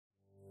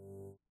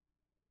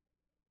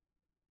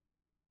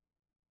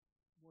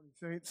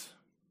Saints,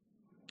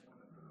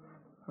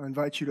 I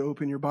invite you to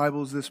open your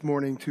Bibles this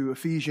morning to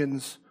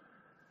Ephesians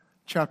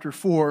chapter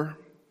 4,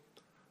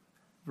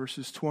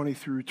 verses 20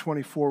 through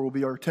 24 will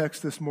be our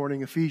text this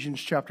morning.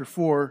 Ephesians chapter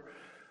 4,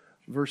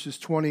 verses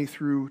 20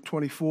 through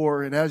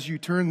 24. And as you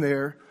turn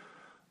there,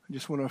 I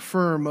just want to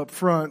affirm up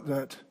front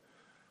that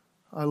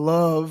I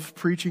love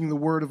preaching the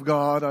Word of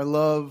God. I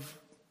love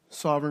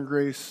Sovereign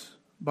Grace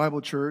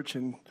Bible Church,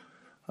 and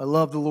I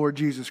love the Lord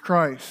Jesus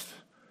Christ.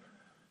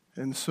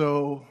 And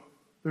so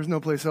there's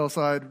no place else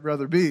I'd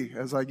rather be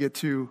as I get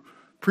to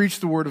preach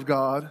the Word of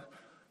God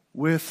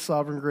with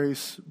Sovereign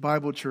Grace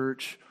Bible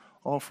Church,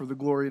 all for the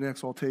glory and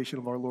exaltation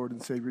of our Lord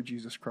and Savior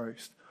Jesus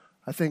Christ.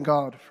 I thank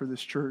God for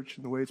this church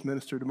and the way it's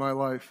ministered to my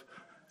life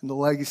and the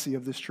legacy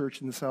of this church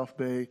in the South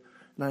Bay.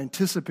 And I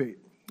anticipate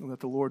that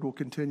the Lord will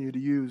continue to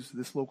use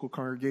this local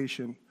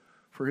congregation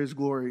for His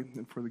glory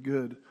and for the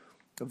good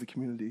of the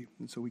community.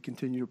 And so we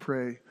continue to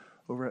pray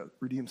over at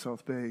Redeemed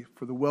South Bay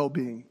for the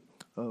well-being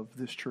of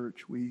this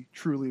church. We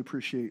truly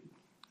appreciate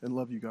and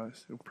love you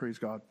guys, and praise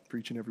God for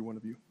each and every one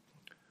of you.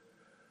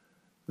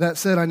 That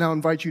said, I now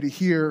invite you to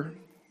hear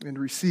and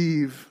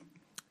receive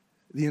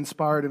the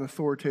inspired and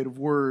authoritative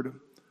word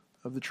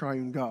of the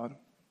triune God.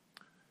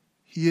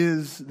 He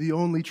is the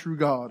only true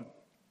God,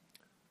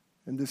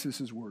 and this is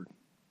His word.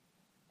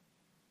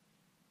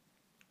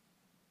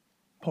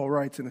 Paul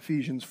writes in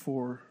Ephesians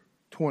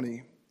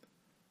 4:20,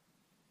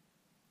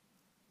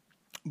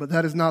 "But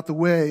that is not the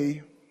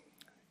way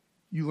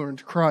you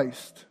learned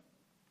Christ,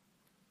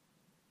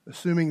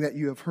 assuming that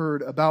you have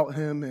heard about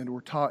Him and were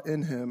taught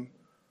in Him,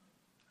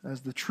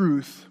 as the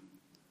truth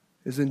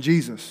is in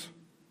Jesus.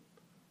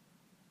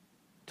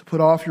 To put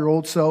off your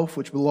old self,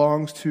 which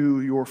belongs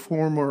to your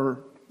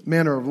former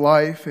manner of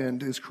life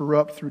and is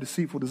corrupt through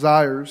deceitful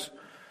desires,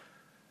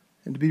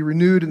 and to be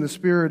renewed in the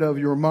spirit of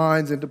your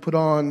minds, and to put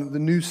on the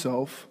new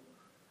self,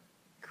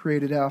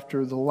 created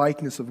after the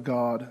likeness of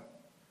God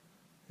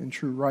in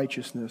true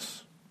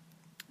righteousness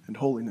and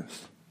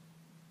holiness."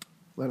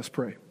 Let us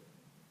pray.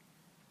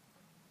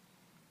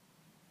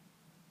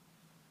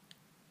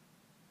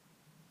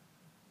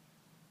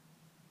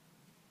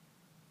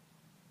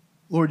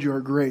 Lord, you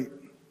are great,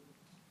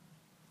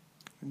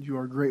 and you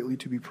are greatly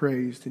to be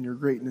praised, and your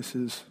greatness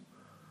is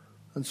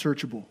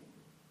unsearchable.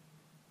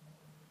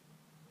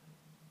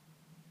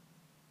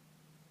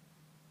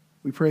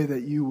 We pray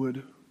that you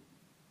would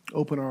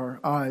open our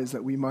eyes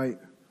that we might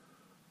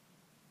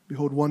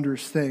behold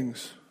wondrous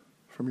things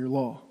from your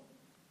law.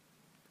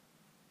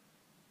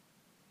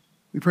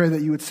 We pray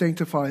that you would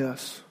sanctify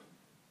us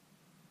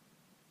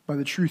by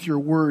the truth. Your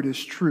word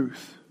is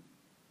truth.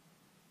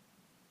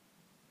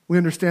 We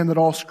understand that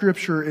all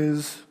Scripture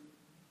is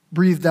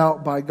breathed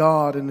out by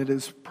God, and it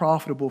is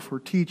profitable for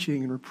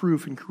teaching and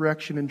reproof and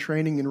correction and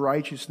training in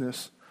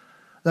righteousness,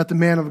 that the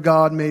man of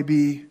God may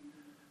be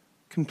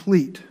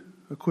complete,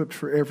 equipped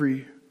for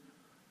every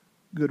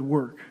good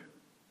work.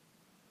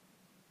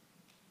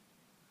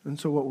 And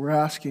so what we're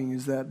asking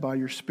is that by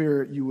your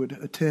Spirit you would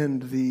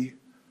attend the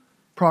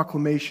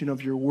proclamation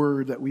of your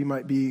word, that we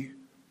might be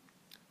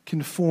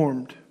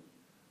conformed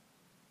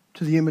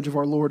to the image of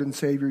our Lord and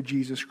Savior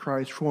Jesus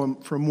Christ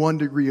from one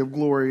degree of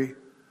glory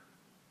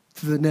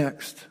to the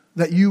next,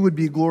 that you would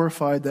be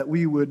glorified, that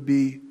we would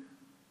be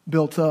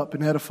built up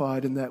and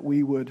edified, and that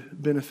we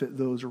would benefit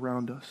those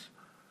around us.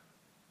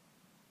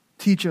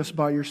 Teach us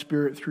by your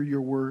Spirit through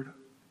your word.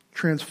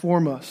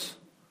 Transform us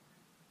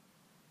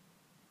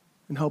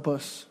and help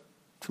us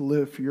to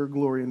live for your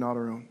glory and not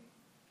our own.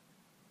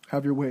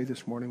 Have your way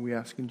this morning, we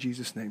ask in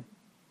Jesus' name.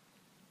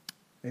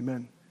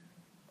 Amen.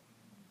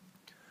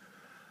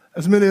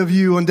 As many of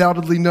you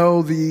undoubtedly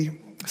know, the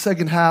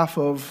second half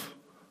of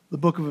the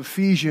book of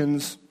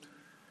Ephesians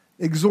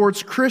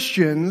exhorts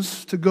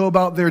Christians to go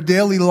about their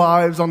daily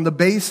lives on the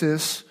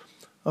basis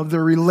of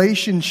their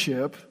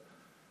relationship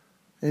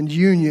and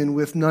union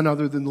with none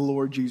other than the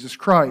Lord Jesus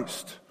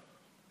Christ.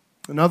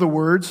 In other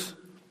words,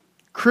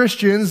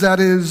 Christians, that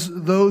is,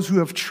 those who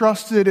have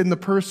trusted in the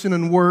person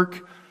and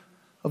work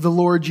of the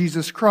Lord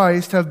Jesus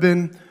Christ, have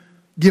been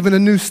given a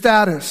new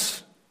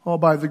status, all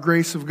by the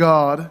grace of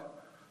God.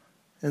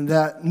 And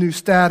that new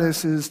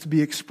status is to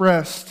be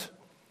expressed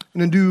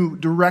in a new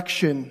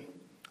direction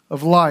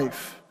of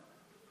life.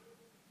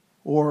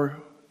 Or,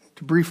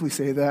 to briefly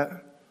say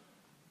that,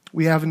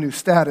 we have a new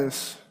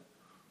status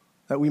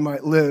that we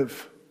might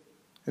live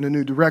in a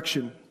new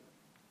direction.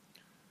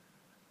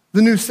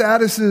 The new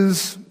status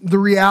is the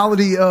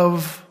reality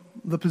of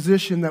the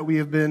position that we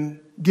have been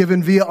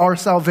given via our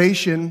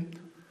salvation.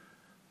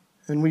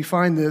 And we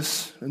find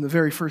this in the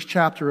very first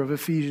chapter of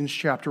Ephesians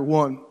chapter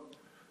 1.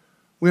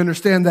 We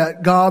understand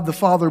that God the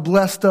Father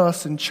blessed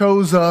us and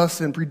chose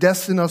us and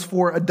predestined us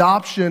for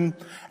adoption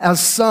as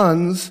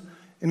sons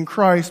in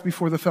Christ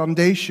before the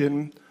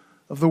foundation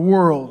of the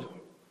world.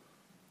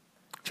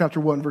 Chapter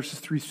 1, verses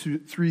 3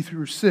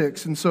 through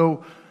 6. And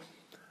so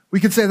we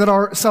could say that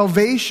our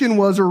salvation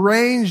was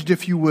arranged,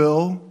 if you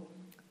will,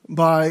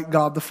 by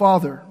God the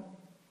Father.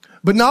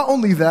 But not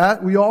only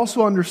that, we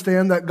also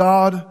understand that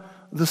God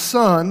the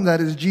Son, that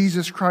is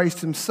Jesus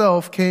Christ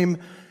Himself, came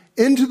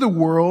into the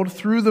world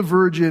through the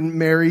Virgin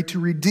Mary to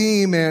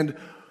redeem and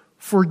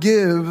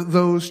forgive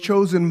those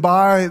chosen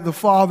by the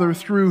Father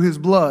through his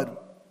blood.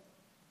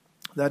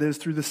 That is,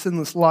 through the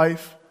sinless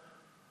life,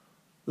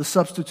 the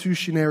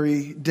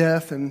substitutionary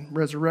death and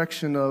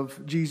resurrection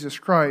of Jesus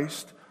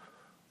Christ,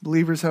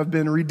 believers have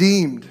been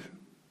redeemed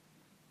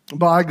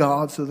by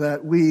God so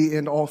that we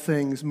in all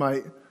things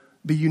might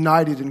be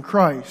united in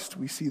Christ.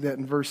 We see that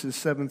in verses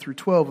 7 through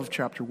 12 of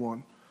chapter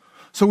 1.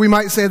 So we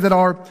might say that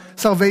our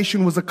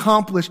salvation was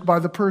accomplished by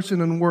the person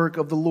and work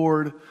of the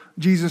Lord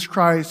Jesus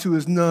Christ, who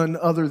is none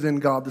other than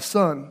God the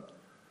Son.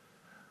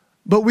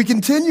 But we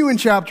continue in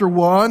chapter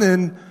 1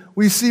 and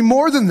we see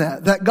more than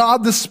that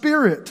God the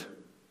Spirit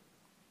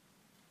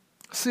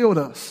sealed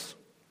us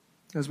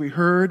as we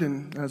heard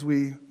and as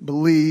we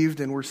believed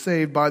and were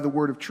saved by the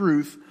word of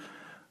truth.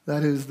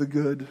 That is the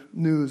good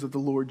news of the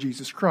Lord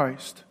Jesus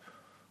Christ.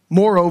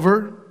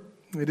 Moreover,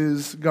 it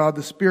is God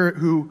the Spirit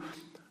who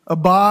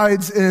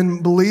abides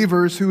in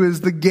believers, who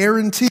is the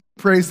guarantee,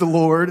 praise the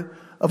Lord,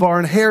 of our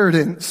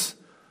inheritance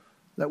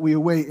that we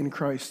await in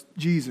Christ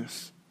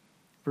Jesus.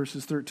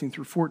 Verses 13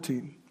 through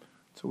 14.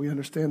 So we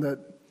understand that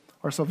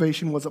our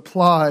salvation was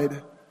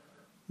applied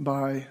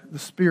by the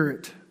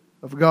Spirit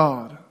of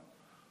God.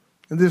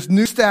 And this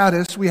new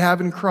status we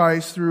have in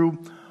Christ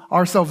through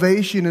our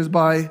salvation is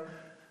by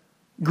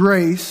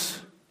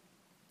grace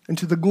and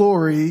to the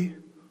glory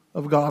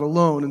of God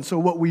alone. And so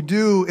what we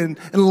do in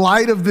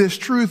light of this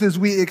truth is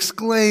we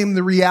exclaim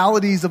the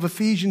realities of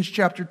Ephesians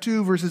chapter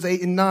 2, verses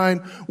 8 and 9,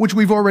 which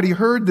we've already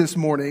heard this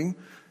morning,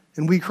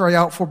 and we cry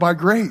out for by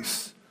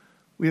grace.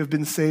 We have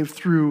been saved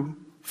through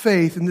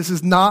faith, and this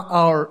is not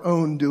our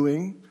own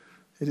doing.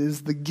 It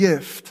is the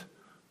gift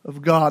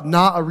of God,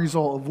 not a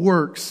result of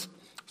works,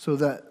 so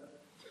that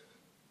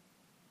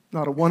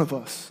not a one of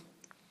us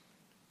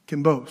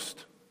can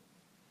boast.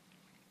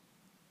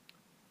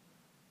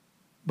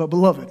 But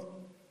beloved,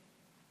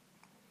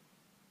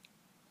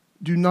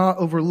 do not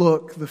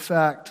overlook the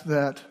fact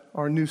that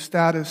our new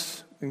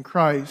status in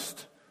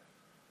Christ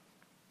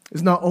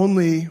is not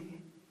only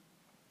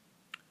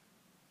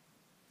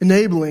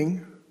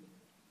enabling,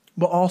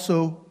 but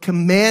also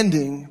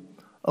commanding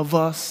of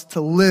us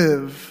to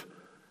live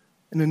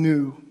in a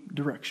new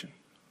direction.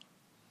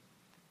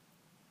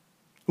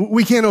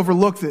 We can't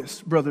overlook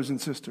this, brothers and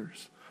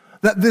sisters,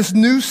 that this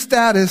new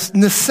status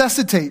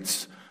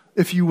necessitates,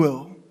 if you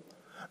will,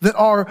 that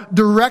our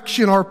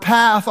direction, our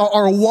path,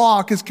 our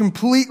walk is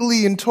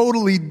completely and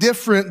totally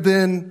different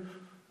than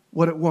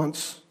what it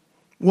once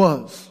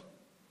was.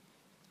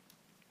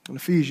 In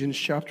Ephesians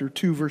chapter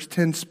 2, verse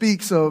 10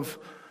 speaks of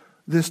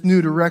this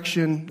new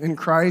direction in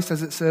Christ,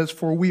 as it says,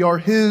 "For we are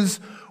his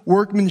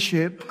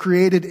workmanship,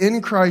 created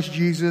in Christ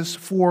Jesus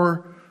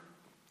for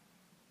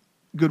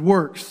good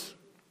works,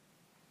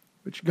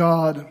 which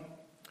God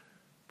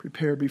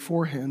prepared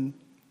beforehand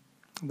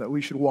that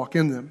we should walk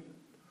in them."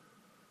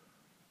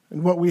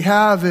 And what we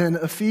have in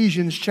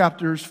Ephesians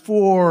chapters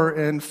 4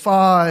 and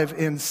 5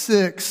 and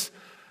 6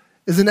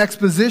 is an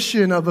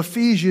exposition of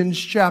Ephesians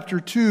chapter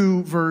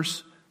 2,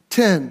 verse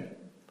 10.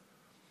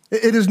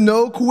 It is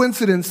no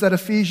coincidence that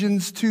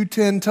Ephesians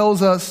 2:10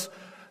 tells us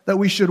that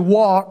we should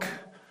walk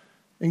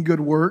in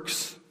good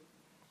works,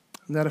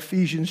 and that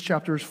Ephesians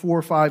chapters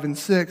 4, 5, and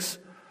 6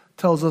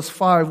 tells us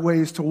 5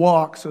 ways to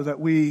walk so that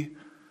we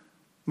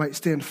might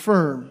stand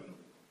firm,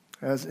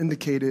 as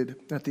indicated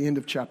at the end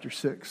of chapter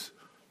 6.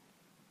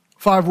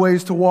 5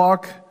 ways to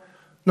walk.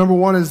 Number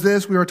 1 is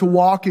this: we are to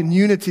walk in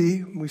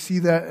unity. We see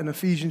that in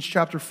Ephesians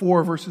chapter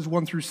 4, verses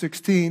 1 through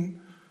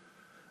 16.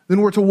 Then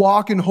we're to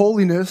walk in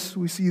holiness.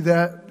 We see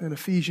that in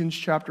Ephesians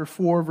chapter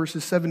 4,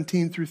 verses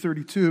 17 through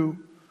 32.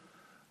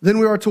 Then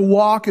we are to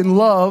walk in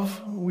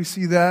love. We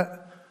see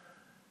that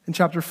in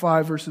chapter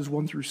 5, verses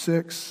 1 through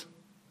 6.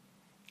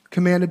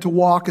 Commanded to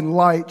walk in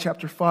light,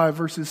 chapter 5,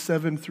 verses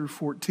 7 through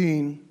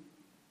 14.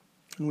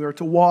 And we are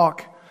to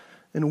walk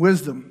in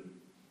wisdom,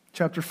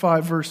 chapter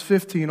 5, verse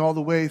 15, all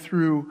the way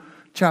through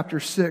chapter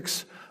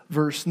 6,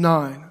 verse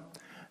 9.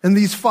 And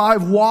these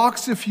 5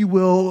 walks, if you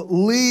will,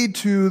 lead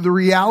to the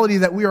reality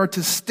that we are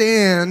to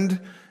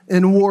stand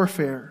in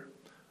warfare.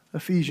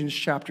 Ephesians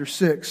chapter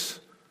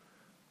 6,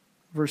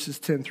 verses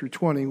 10 through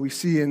 20. We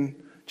see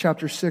in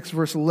chapter 6,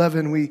 verse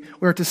 11, we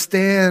are to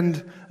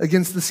stand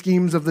against the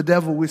schemes of the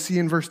devil. We see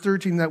in verse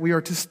 13 that we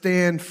are to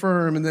stand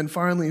firm. And then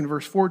finally in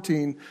verse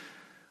 14,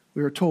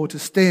 we are told to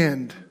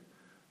stand,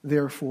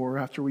 therefore,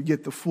 after we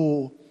get the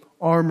full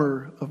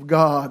armor of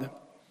God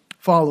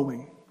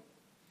following.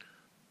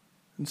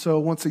 And so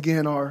once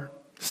again, our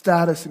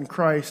status in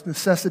Christ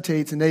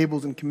necessitates,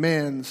 enables, and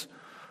commands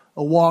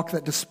a walk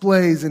that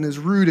displays and is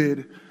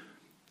rooted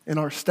in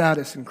our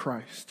status in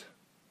Christ.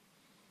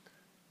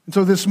 And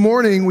so this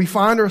morning, we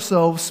find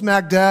ourselves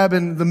smack dab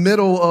in the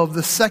middle of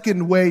the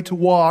second way to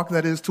walk,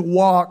 that is to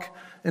walk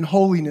in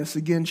holiness.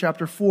 Again,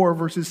 chapter 4,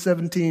 verses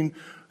 17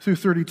 through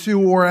 32,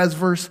 or as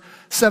verse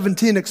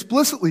 17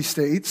 explicitly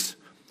states,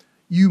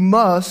 you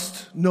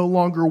must no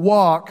longer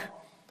walk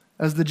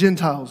as the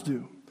Gentiles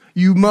do.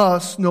 You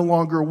must no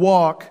longer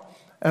walk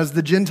as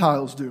the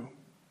Gentiles do.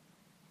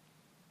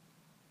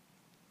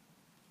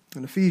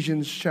 In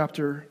Ephesians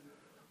chapter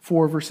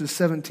 4, verses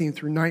 17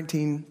 through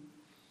 19,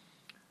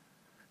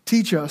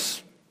 teach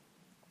us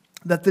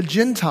that the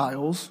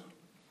Gentiles,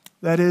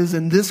 that is,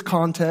 in this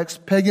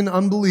context, pagan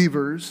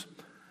unbelievers,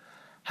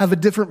 have a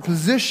different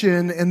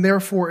position and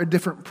therefore a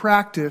different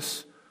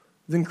practice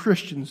than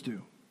Christians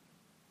do.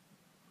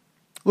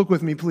 Look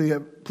with me,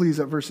 please,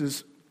 at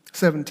verses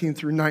 17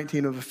 through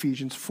 19 of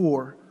Ephesians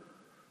 4.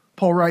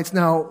 Paul writes,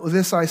 "Now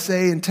this I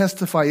say and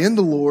testify in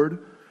the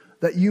Lord,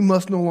 that you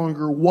must no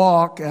longer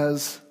walk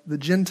as the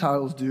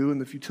Gentiles do in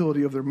the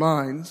futility of their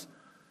minds.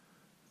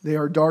 They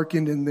are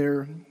darkened in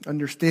their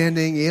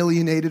understanding,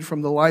 alienated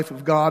from the life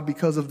of God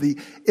because of the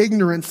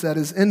ignorance that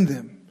is in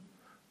them,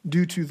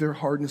 due to their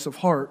hardness of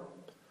heart.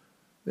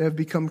 They have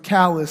become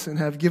callous and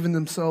have given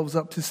themselves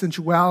up to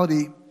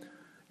sensuality,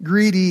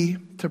 greedy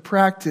to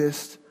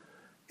practice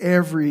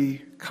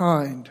every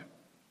kind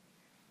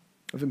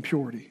of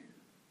impurity."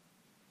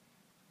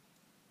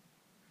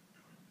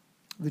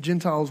 The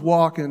Gentiles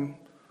walk in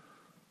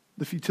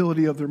the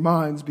futility of their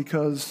minds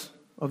because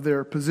of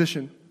their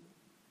position.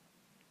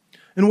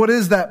 And what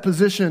is that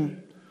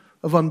position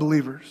of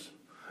unbelievers?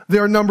 They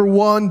are, number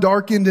one,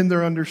 darkened in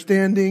their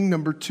understanding.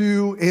 Number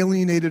two,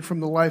 alienated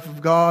from the life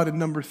of God. And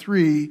number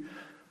three,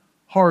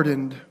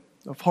 hardened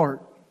of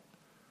heart.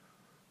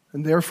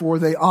 And therefore,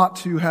 they ought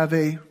to have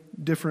a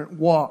different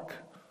walk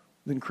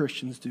than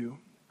Christians do,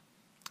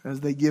 as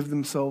they give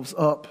themselves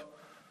up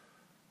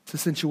to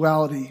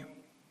sensuality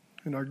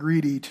and are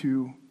greedy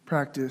to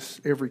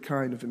practice every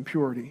kind of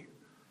impurity.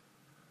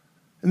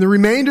 And the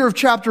remainder of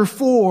chapter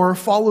 4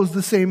 follows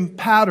the same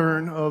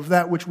pattern of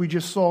that which we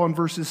just saw in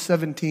verses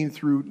 17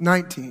 through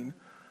 19.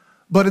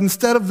 But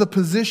instead of the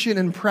position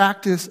and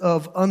practice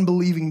of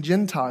unbelieving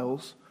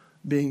Gentiles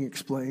being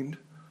explained,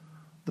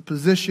 the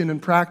position and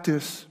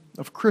practice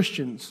of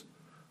Christians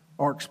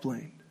are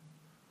explained.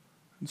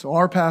 And so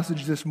our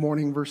passage this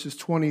morning, verses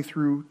 20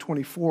 through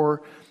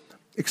 24,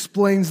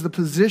 explains the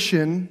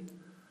position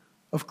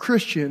of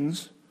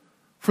Christians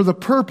for the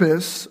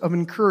purpose of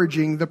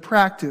encouraging the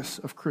practice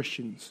of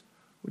Christians,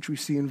 which we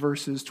see in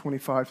verses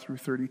 25 through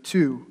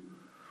 32.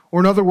 Or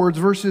in other words,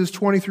 verses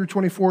 20 through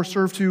 24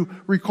 serve to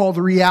recall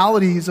the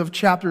realities of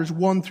chapters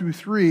 1 through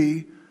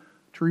 3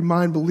 to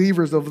remind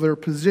believers of their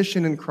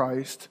position in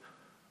Christ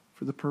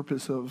for the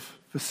purpose of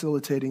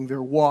facilitating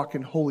their walk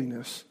in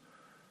holiness,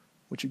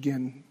 which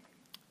again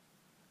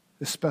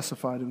is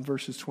specified in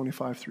verses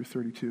 25 through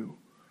 32.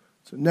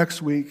 So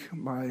next week,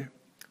 my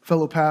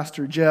fellow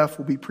pastor Jeff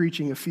will be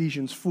preaching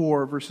Ephesians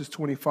 4, verses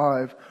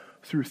 25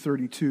 through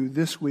 32.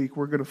 This week,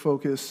 we're going to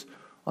focus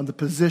on the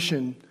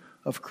position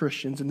of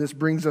Christians, and this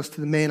brings us to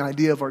the main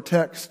idea of our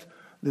text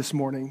this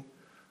morning.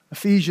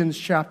 Ephesians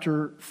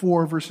chapter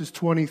 4, verses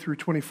 20 through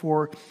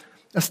 24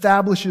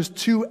 establishes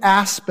two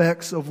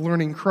aspects of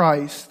learning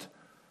Christ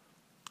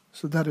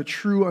so that a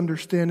true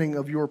understanding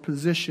of your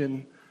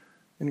position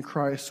in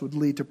Christ would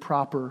lead to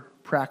proper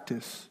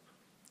practice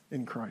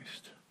in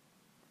Christ.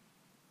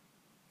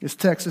 This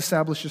text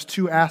establishes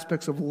two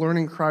aspects of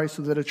learning Christ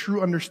so that a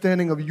true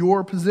understanding of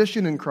your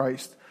position in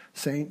Christ,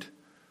 saint,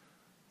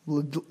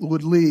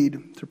 would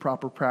lead to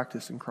proper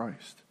practice in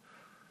Christ.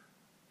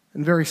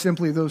 And very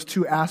simply, those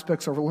two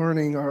aspects of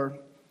learning are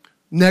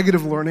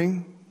negative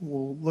learning.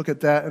 We'll look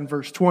at that in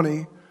verse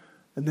 20.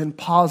 And then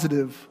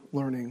positive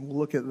learning. We'll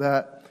look at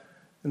that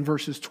in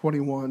verses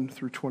 21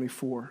 through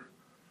 24.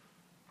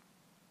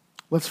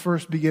 Let's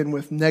first begin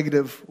with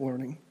negative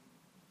learning.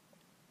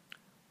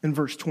 In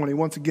verse 20.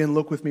 Once again,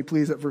 look with me,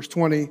 please, at verse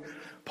 20.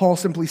 Paul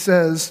simply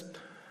says,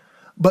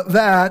 "But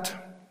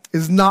that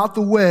is not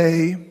the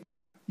way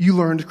you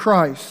learned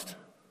Christ."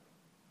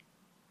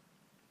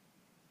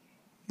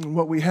 And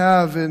what we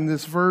have in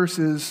this verse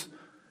is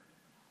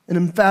an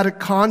emphatic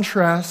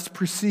contrast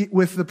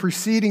with the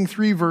preceding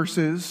three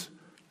verses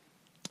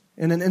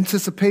and an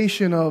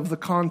anticipation of the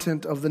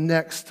content of the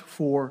next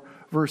four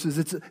verses.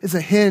 It's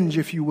a hinge,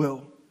 if you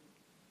will.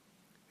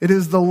 It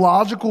is the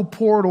logical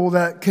portal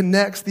that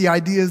connects the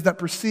ideas that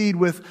precede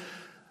with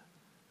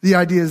the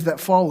ideas that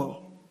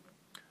follow.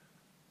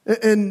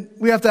 And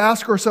we have to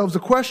ask ourselves the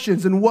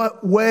questions: in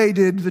what way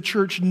did the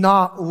church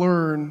not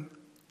learn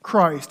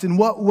Christ? In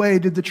what way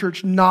did the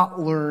church not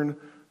learn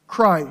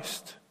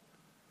Christ?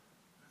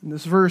 And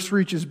this verse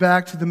reaches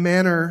back to the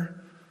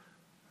manner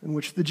in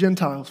which the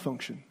Gentiles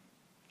function.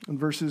 In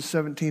verses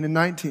 17 and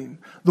 19.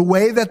 The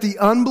way that the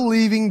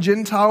unbelieving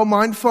Gentile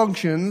mind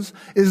functions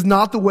is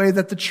not the way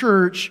that the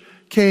church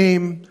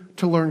came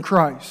to learn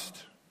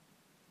Christ.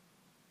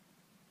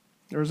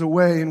 There's a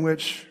way in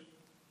which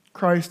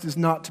Christ is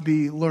not to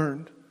be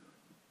learned.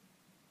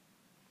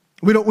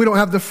 We don't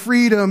have the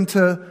freedom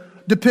to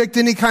depict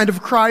any kind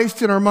of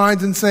Christ in our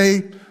minds and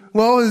say,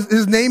 well,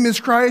 his name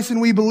is Christ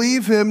and we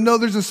believe him. No,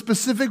 there's a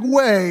specific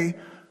way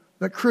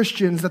that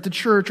Christians, that the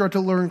church are to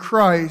learn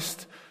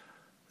Christ.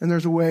 And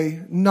there's a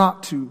way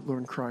not to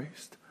learn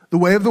Christ. The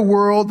way of the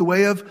world, the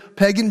way of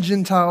pagan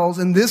Gentiles,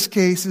 in this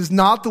case, is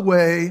not the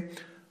way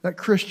that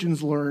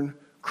Christians learn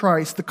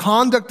Christ. The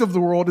conduct of the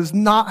world is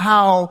not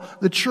how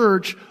the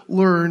church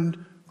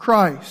learned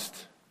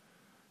Christ.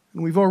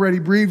 And we've already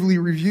briefly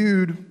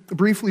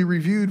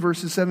reviewed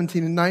verses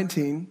 17 and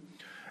 19.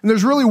 And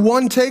there's really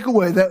one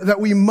takeaway that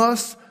we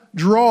must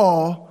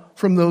draw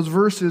from those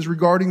verses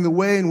regarding the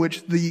way in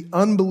which the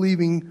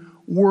unbelieving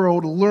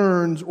world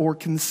learns or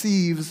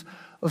conceives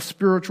of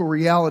spiritual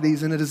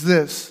realities, and it is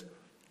this: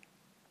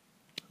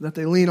 that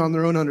they lean on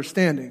their own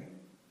understanding.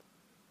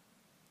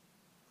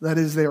 That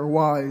is, they are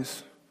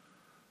wise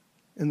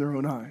in their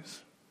own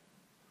eyes.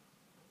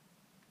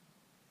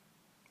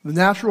 The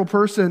natural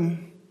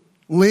person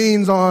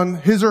leans on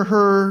his or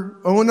her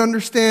own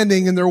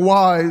understanding, and they're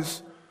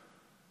wise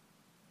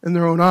in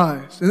their own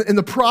eyes. And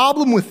the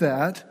problem with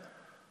that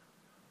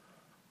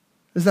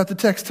is that the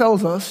text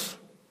tells us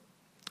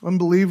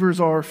unbelievers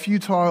are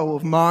futile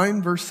of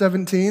mind, verse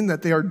 17,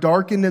 that they are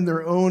darkened in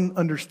their own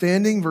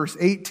understanding, verse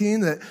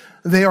 18, that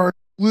they are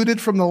excluded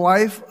from the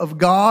life of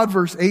God,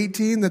 verse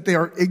 18, that they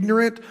are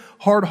ignorant,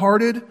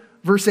 hard-hearted,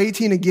 verse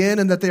 18 again,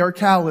 and that they are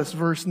callous,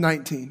 verse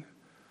 19.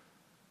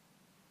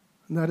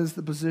 And that is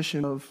the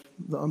position of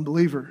the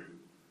unbeliever.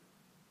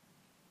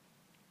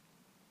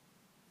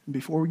 And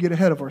before we get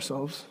ahead of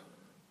ourselves,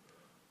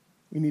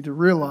 we need to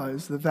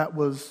realize that that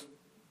was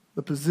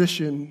the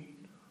position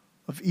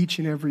of each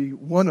and every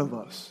one of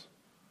us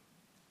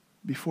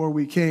before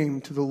we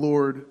came to the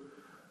Lord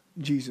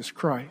Jesus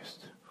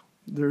Christ.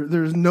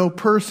 There's no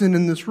person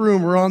in this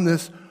room or on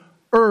this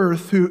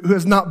earth who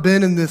has not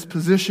been in this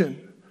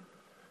position.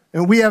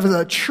 And we as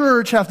a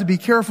church have to be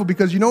careful,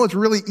 because you know it's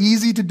really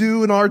easy to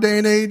do in our day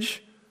and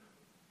age?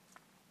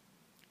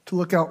 To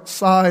look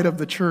outside of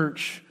the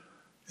church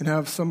and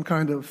have some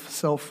kind of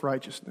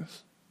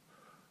self-righteousness.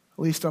 At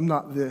least I'm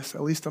not this.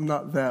 At least I'm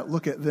not that.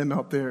 Look at them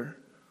out there.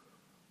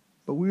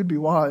 But we would be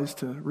wise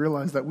to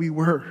realize that we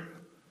were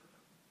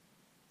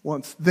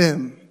once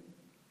them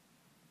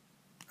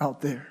out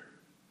there.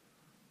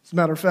 As a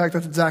matter of fact,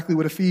 that's exactly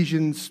what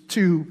Ephesians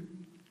 2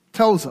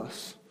 tells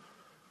us.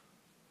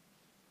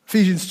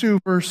 Ephesians 2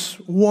 verse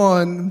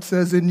 1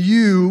 says, "In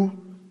you,"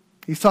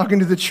 he's talking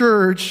to the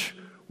church,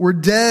 "were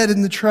dead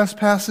in the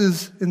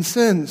trespasses and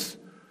sins,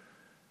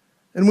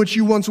 in which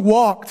you once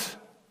walked,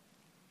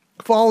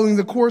 following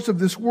the course of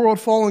this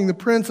world, following the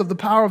prince of the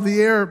power of the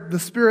air, the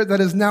spirit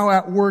that is now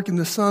at work in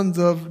the sons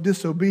of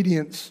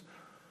disobedience,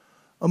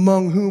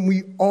 among whom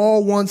we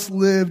all once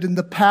lived in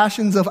the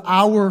passions of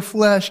our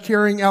flesh,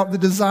 carrying out the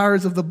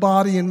desires of the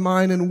body and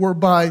mind, and were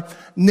by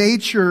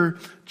nature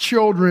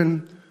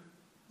children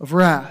of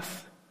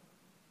wrath,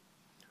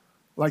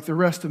 like the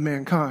rest of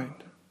mankind."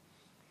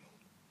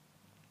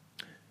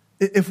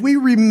 If we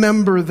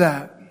remember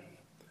that,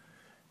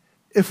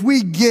 if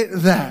we get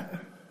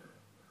that,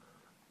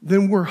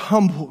 then we're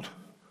humbled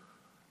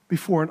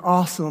before an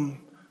awesome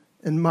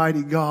and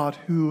mighty God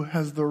who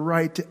has the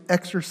right to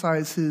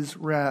exercise his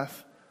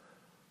wrath.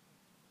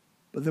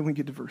 But then we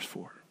get to verse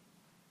 4.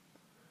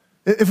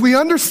 If we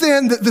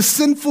understand the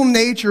sinful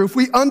nature, if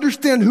we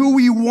understand who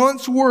we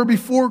once were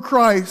before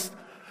Christ,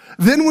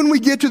 then when we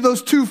get to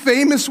those two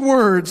famous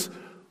words,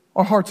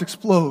 our hearts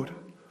explode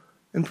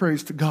in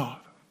praise to God.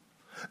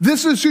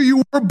 This is who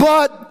you were,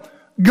 but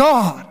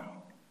God.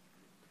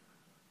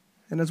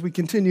 And as we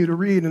continue to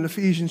read in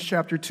Ephesians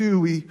chapter 2,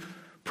 we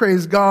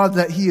praise God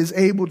that he is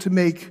able to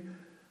make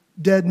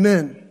dead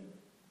men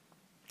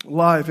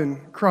alive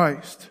in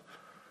Christ.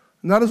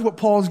 And that is what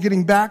Paul is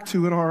getting back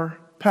to in our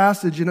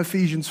passage in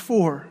Ephesians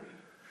 4.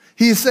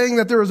 He is saying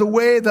that there is a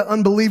way that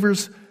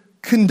unbelievers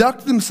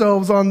conduct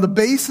themselves on the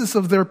basis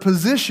of their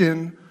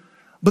position,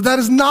 but that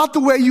is not the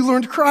way you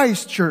learned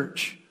Christ,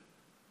 church.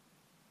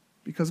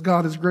 Because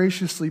God has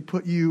graciously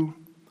put you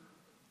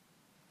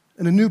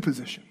in a new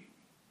position.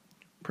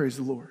 Praise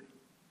the Lord.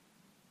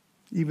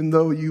 Even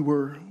though you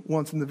were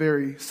once in the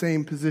very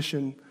same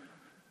position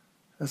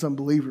as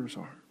unbelievers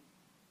are.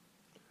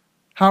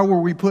 How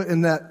were we put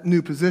in that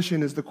new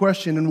position is the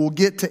question, and we'll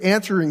get to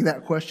answering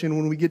that question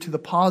when we get to the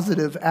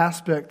positive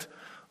aspect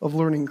of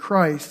learning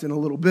Christ in a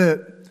little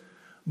bit.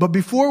 But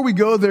before we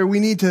go there, we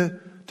need to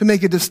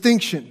make a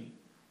distinction.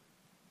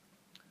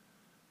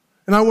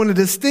 And I want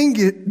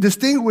to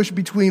distinguish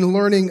between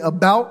learning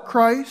about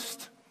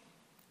Christ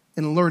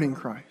and learning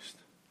Christ.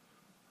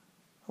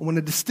 I want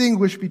to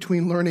distinguish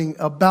between learning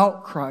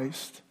about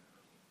Christ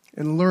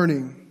and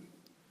learning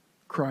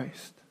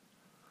Christ.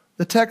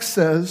 The text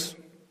says,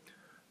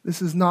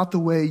 this is not the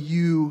way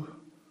you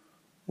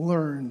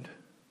learned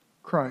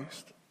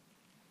Christ.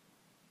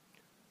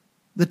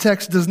 The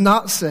text does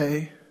not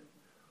say,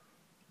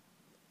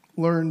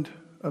 learned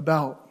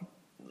about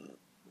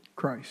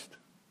Christ.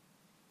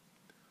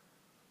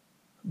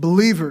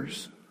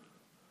 Believers,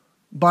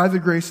 by the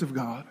grace of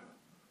God,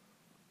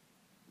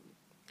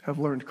 have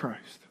learned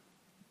Christ.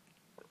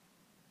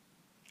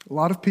 A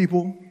lot of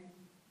people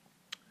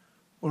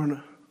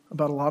learn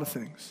about a lot of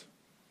things.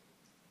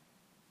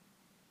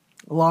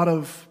 A lot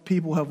of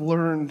people have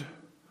learned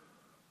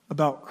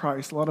about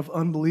Christ. A lot of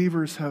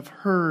unbelievers have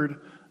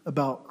heard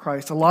about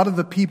Christ. A lot of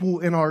the people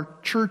in our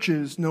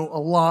churches know a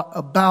lot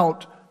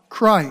about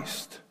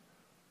Christ.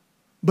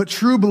 But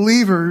true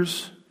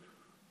believers,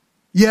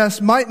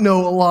 yes, might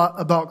know a lot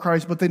about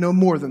Christ, but they know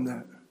more than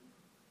that.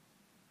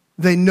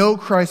 They know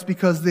Christ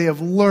because they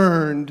have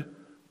learned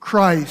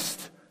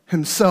Christ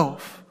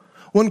himself.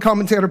 One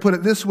commentator put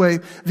it this way,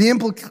 the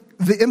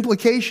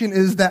implication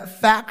is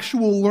that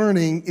factual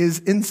learning is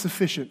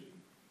insufficient.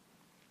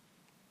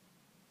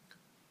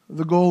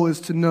 The goal is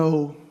to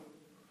know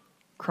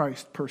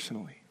Christ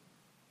personally.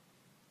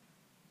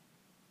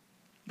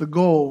 The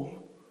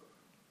goal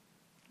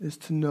is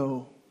to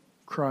know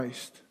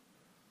Christ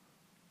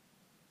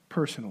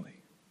personally.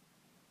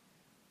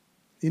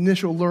 The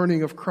initial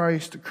learning of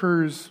Christ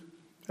occurs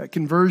at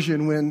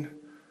conversion when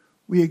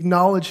we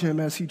acknowledge him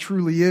as he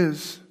truly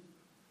is.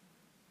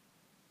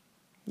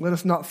 Let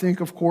us not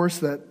think, of course,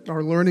 that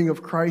our learning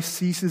of Christ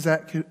ceases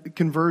at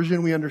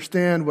conversion. We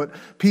understand what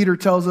Peter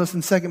tells us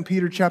in 2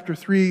 Peter chapter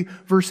 3,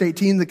 verse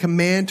 18, the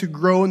command to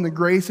grow in the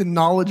grace and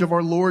knowledge of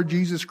our Lord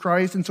Jesus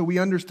Christ. And so we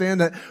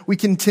understand that we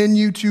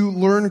continue to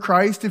learn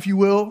Christ, if you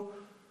will.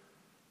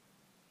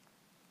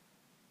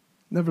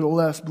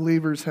 Nevertheless,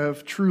 believers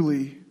have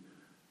truly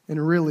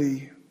and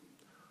really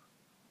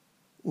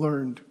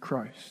learned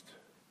Christ.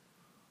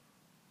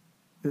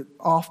 It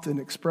often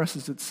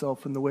expresses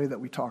itself in the way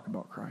that we talk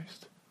about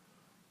Christ.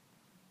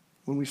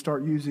 When we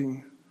start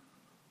using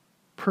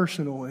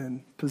personal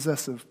and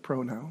possessive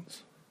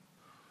pronouns.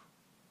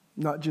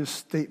 Not just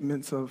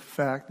statements of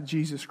fact,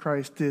 Jesus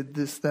Christ did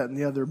this, that, and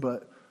the other,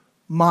 but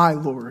my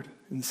Lord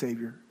and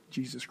Savior,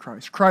 Jesus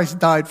Christ. Christ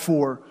died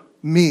for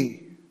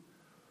me.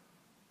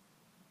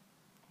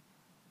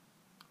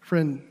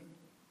 Friend,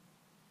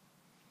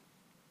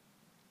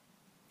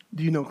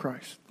 do you know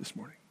Christ this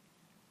morning?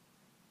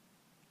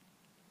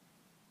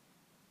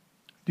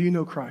 Do you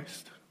know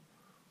Christ?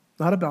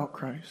 Not about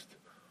Christ,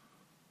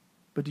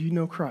 but do you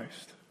know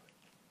Christ?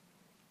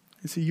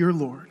 Is he your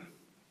Lord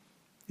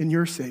and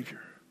your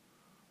Savior?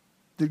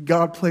 Did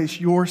God place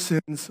your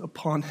sins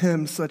upon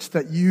him such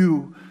that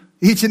you,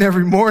 each and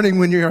every morning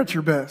when you're at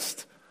your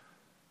best,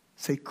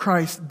 say,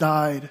 Christ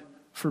died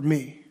for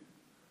me.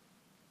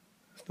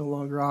 It's no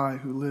longer I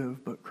who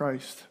live, but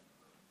Christ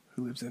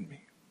who lives in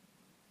me.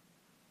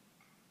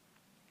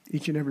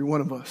 Each and every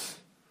one of us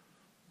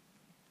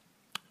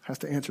has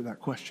to answer that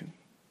question.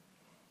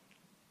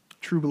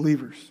 True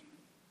believers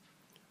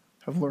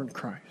have learned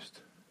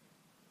Christ.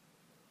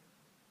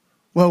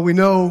 Well, we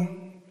know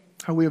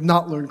how we have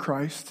not learned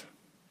Christ,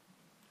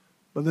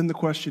 but then the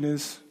question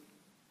is,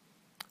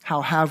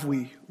 how have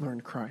we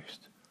learned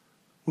Christ?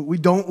 We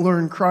don't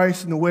learn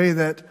Christ in the way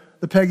that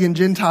the pagan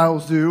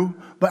Gentiles do,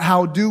 but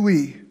how do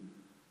we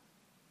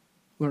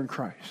learn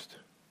Christ?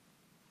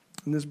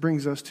 And this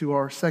brings us to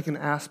our second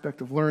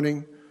aspect of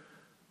learning,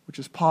 which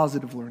is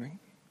positive learning.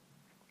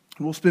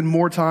 We'll spend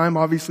more time.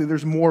 Obviously,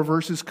 there's more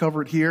verses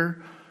covered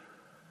here.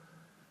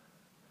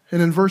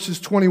 And in verses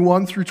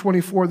 21 through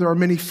 24, there are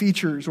many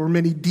features or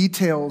many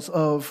details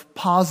of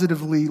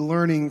positively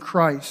learning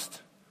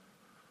Christ.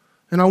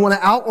 And I want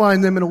to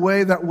outline them in a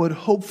way that would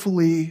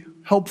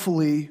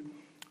helpfully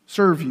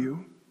serve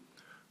you.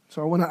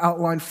 So I want to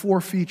outline 4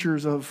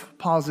 features of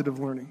positive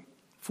learning.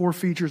 4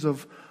 features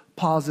of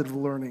positive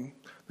learning.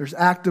 There's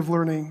active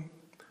learning,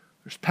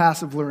 there's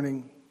passive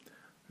learning,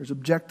 there's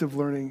objective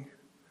learning,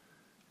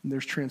 and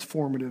there's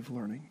transformative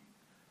learning.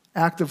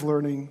 Active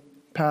learning,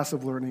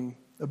 passive learning,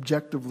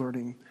 objective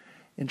learning,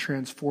 and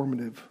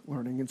transformative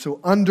learning. And so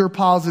under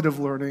positive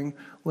learning,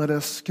 let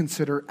us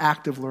consider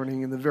active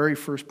learning in the very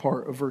first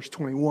part of verse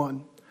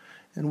 21.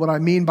 And what I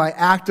mean by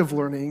active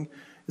learning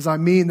is I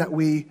mean that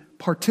we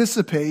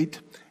participate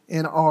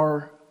in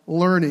our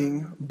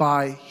learning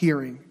by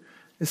hearing.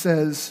 It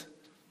says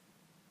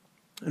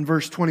in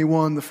verse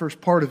 21, the first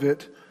part of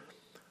it,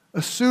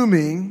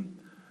 assuming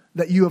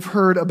that you have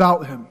heard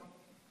about him.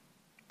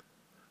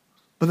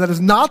 But that is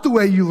not the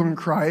way you learn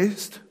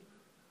Christ.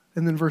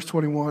 And then verse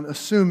 21,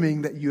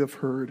 assuming that you have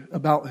heard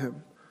about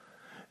him.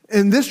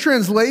 And this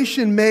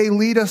translation may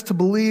lead us to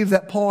believe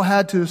that Paul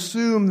had to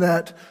assume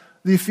that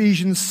the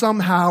Ephesians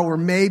somehow or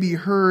maybe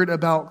heard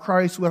about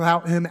Christ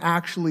without him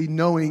actually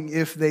knowing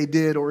if they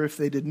did or if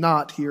they did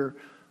not hear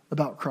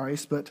about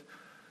Christ. But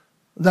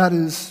that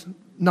is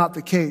not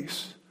the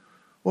case.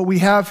 What we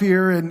have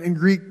here in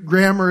Greek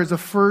grammar is a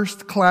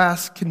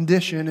first-class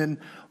condition, and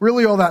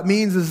really all that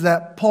means is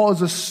that Paul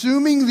is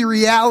assuming the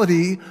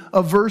reality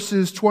of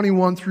verses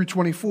 21 through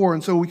 24,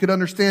 and so we could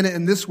understand it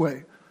in this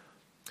way.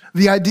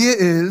 The idea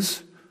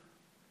is,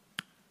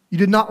 you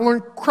did not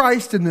learn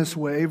Christ in this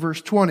way,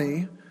 verse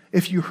 20,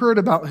 if you heard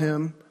about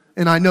him,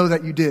 and I know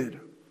that you did.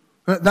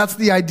 That's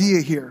the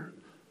idea here.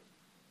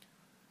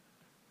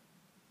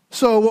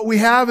 So what we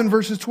have in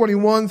verses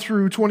 21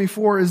 through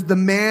 24 is the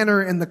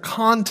manner and the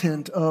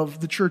content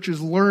of the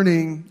church's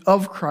learning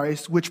of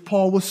Christ, which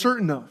Paul was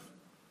certain of.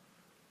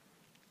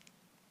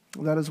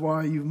 That is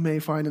why you may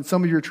find in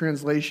some of your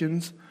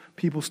translations,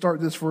 people start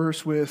this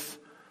verse with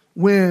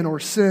when or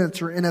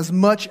since or in as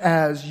much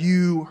as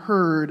you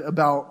heard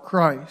about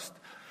Christ.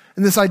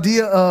 And this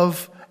idea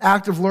of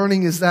active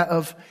learning is that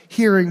of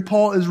hearing.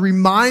 Paul is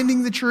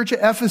reminding the church at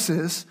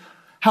Ephesus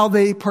how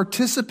they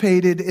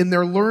participated in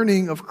their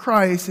learning of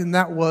Christ, and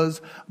that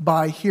was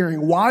by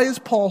hearing. Why is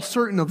Paul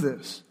certain of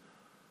this?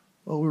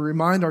 Well, we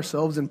remind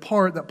ourselves in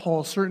part that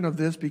Paul is certain of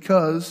this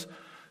because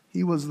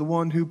he was the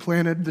one who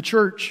planted the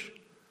church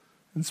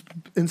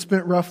and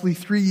spent roughly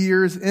 3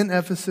 years in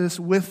Ephesus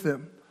with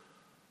them.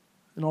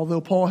 And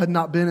although Paul had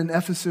not been in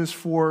Ephesus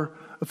for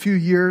a few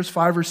years,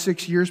 5 or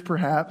 6 years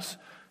perhaps,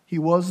 he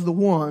was the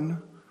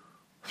one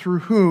through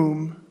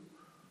whom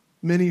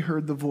many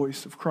heard the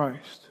voice of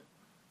Christ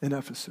in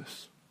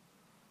Ephesus.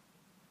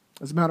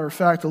 As a matter of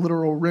fact, the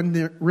literal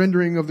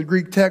rendering of the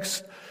Greek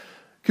text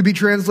could be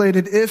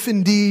translated, if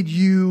indeed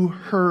you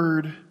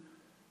heard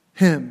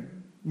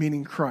him,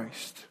 meaning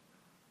Christ.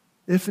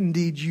 If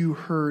indeed you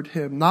heard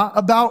him. Not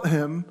about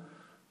him,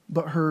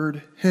 but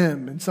heard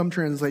him. And some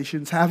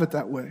translations have it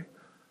that way.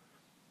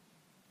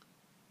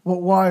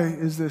 Well, why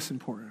is this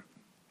important?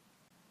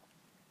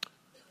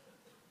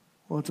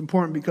 Well, it's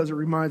important because it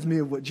reminds me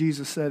of what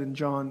Jesus said in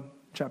John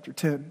chapter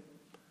 10.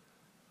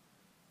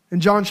 In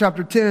John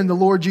chapter 10, the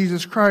Lord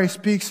Jesus Christ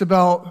speaks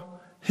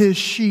about his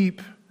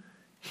sheep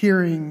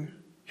hearing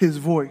his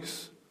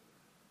voice.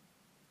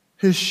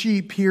 His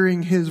sheep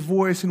hearing his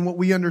voice. And what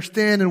we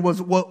understand and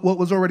what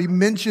was already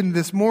mentioned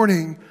this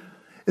morning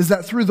is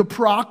that through the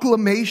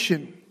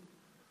proclamation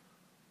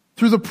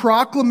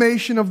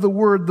of the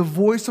word, the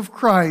voice of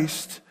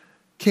Christ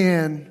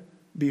can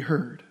be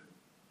heard.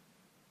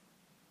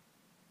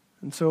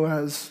 And so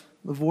as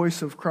the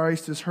voice of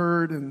Christ is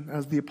heard and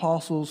as the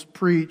apostles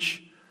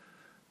preach,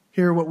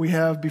 here what we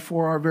have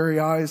before our very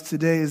eyes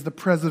today is the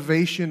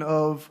preservation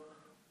of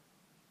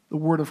the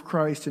word of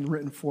Christ in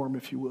written form,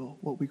 if you will,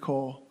 what we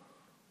call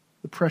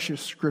the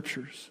precious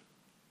scriptures.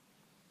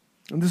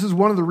 And this is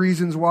one of the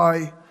reasons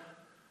why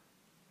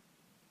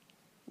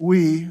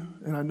we,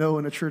 and I know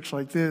in a church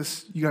like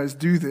this, you guys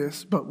do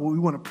this, but we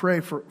want to pray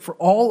for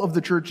all of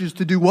the churches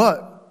to do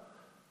what?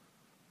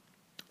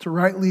 To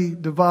rightly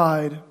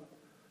divide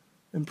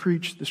and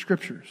preach the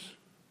scriptures.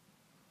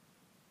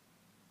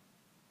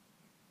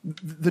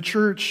 The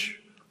church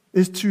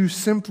is to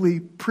simply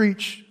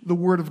preach the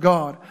word of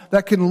God.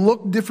 That can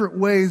look different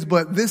ways,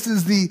 but this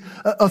is the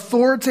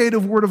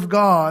authoritative word of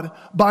God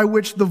by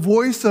which the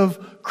voice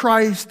of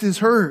Christ is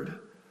heard.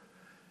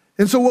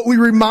 And so what we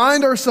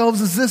remind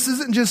ourselves is this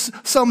isn't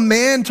just some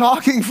man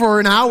talking for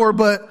an hour,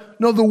 but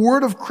no, the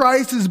word of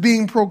Christ is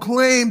being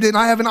proclaimed, and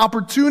I have an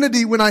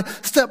opportunity when I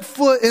step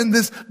foot in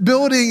this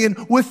building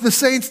and with the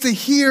saints to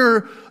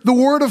hear the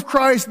word of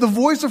Christ, the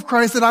voice of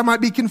Christ, that I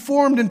might be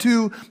conformed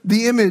into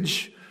the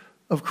image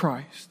of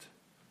Christ.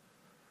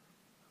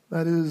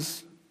 That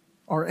is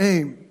our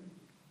aim,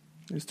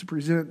 is to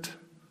present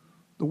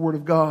the word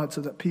of God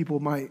so that people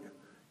might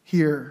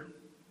hear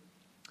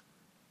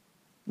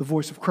the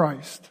voice of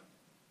Christ.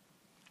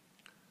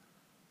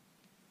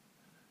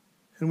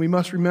 And we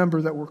must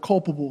remember that we're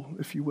culpable,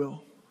 if you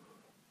will.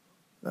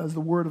 As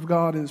the word of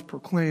God is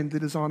proclaimed,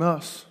 it is on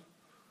us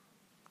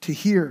to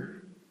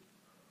hear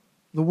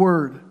the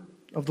word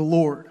of the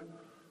Lord.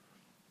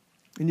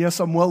 And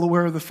yes, I'm well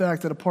aware of the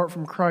fact that apart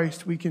from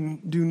Christ, we can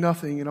do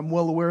nothing. And I'm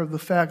well aware of the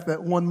fact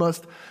that one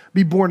must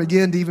be born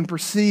again to even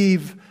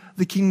perceive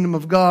the kingdom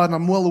of God. And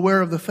I'm well aware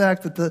of the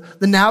fact that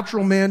the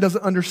natural man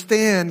doesn't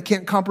understand,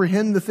 can't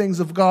comprehend the things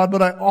of God.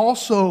 But I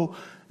also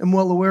am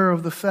well aware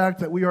of the fact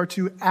that we are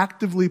to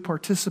actively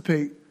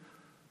participate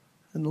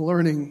in the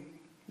learning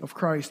of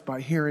Christ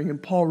by hearing.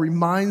 And Paul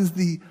reminds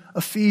the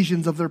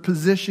Ephesians of their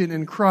position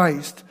in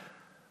Christ.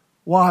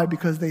 Why?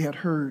 Because they had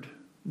heard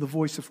the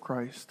voice of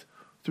Christ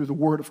through the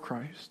word of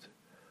Christ.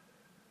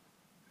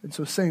 And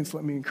so, saints,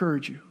 let me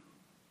encourage you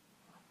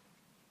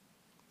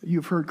that you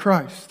have heard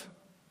Christ.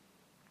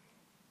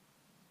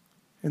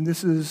 And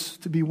this is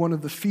to be one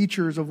of the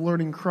features of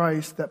learning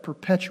Christ that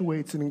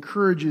perpetuates and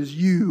encourages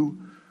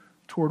you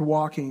toward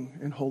walking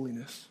in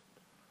holiness.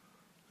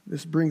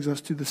 This brings us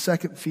to the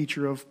second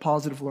feature of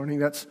positive learning.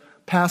 That's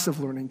passive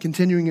learning.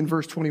 Continuing in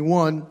verse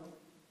 21,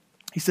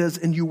 he says,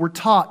 "And you were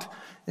taught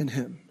in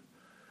him."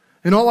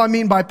 And all I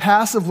mean by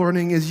passive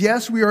learning is,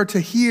 yes, we are to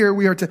hear,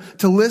 we are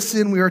to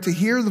listen, we are to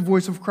hear the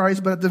voice of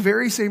Christ, but at the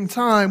very same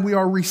time, we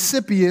are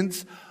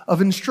recipients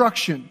of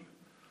instruction.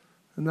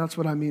 And that's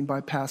what I mean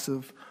by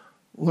passive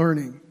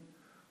learning.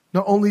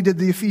 Not only did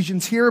the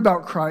Ephesians hear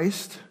about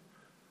Christ,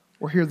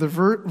 or hear the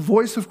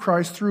voice of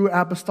Christ through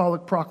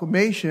apostolic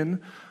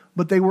proclamation,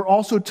 but they were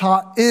also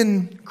taught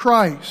in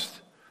Christ.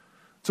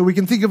 So we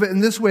can think of it in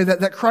this way,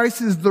 that Christ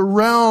is the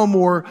realm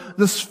or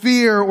the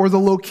sphere or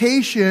the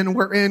location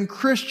wherein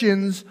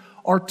Christians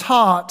are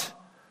taught.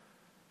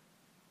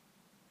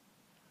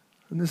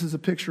 And this is a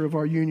picture of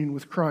our union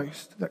with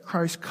Christ, that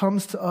Christ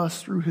comes to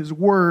us through his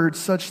word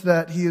such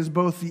that he is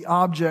both the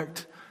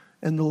object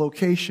and the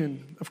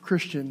location of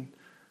Christian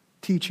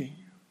teaching.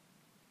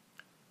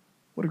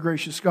 What a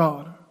gracious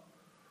God.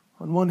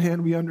 On one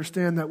hand, we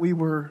understand that we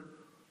were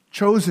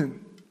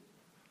chosen.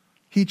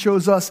 He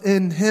chose us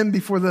in him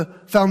before the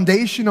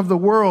foundation of the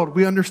world.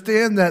 We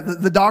understand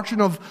that, the doctrine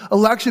of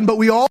election, but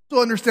we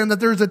also understand that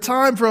there's a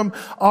time from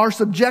our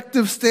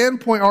subjective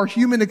standpoint, our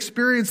human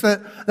experience,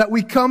 that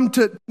we come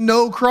to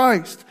know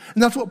Christ.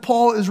 And that's what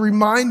Paul is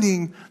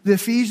reminding the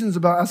Ephesians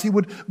about as he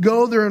would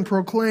go there and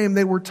proclaim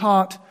they were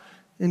taught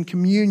in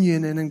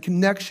communion and in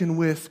connection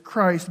with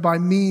Christ by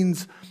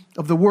means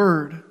of the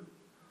Word.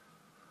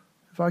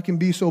 If I can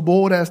be so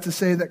bold as to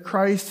say that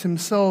Christ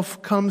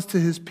himself comes to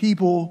his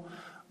people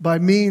by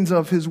means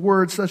of his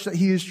Word, such that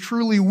he is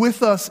truly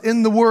with us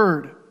in the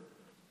Word,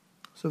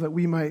 so that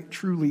we might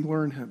truly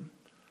learn him.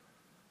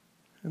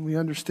 And we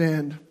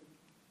understand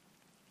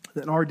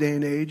that in our day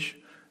and age,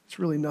 it's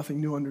really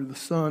nothing new under the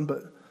sun,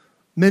 but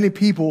many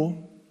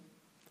people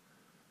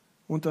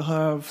want to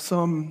have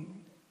some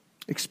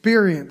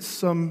experience,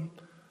 some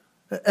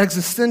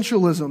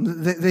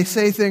existentialism. They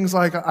say things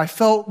like, I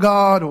felt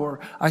God,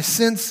 or I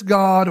sensed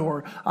God,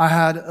 or I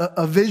had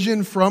a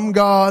vision from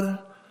God.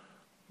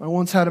 I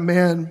once had a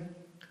man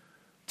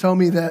tell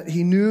me that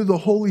he knew the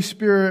Holy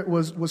Spirit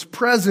was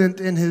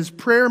present in his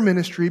prayer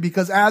ministry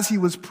because as he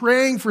was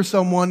praying for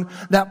someone,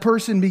 that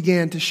person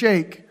began to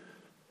shake.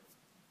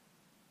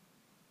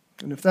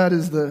 And if that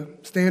is the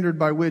standard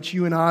by which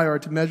you and I are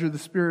to measure the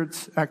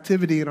Spirit's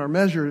activity in our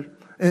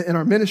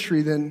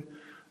ministry, then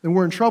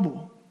we're in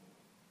trouble.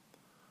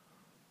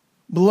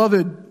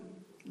 Beloved,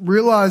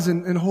 realize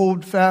and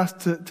hold fast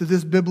to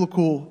this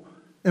biblical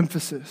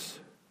emphasis.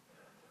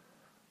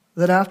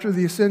 That after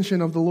the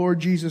ascension of the Lord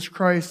Jesus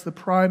Christ, the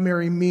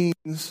primary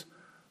means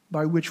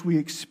by which we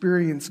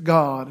experience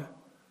God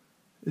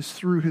is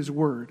through his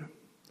Word,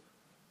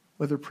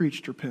 whether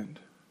preached or penned.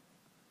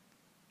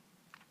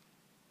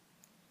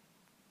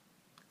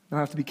 Now, I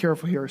have to be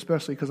careful here,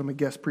 especially because I'm a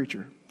guest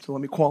preacher. So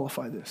let me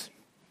qualify this.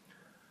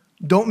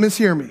 Don't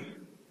mishear me.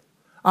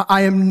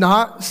 I am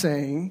not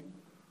saying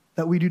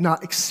that we do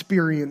not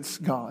experience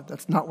God.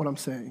 That's not what I'm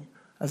saying.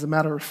 As a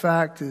matter of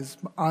fact, as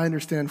I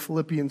understand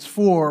Philippians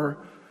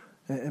 4,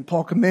 and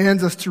Paul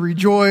commands us to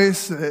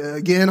rejoice.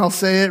 Again, I'll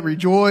say it,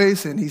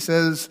 rejoice. And he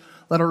says,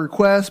 let our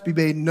requests be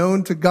made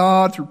known to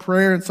God through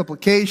prayer and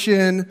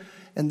supplication.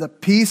 And the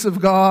peace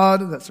of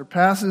God that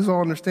surpasses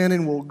all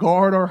understanding will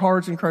guard our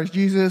hearts in Christ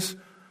Jesus.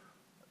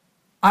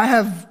 I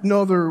have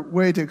no other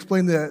way to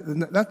explain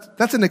that.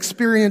 That's an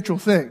experiential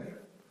thing,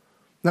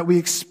 that we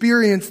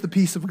experience the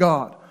peace of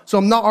God. So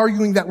I'm not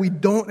arguing that we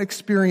don't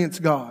experience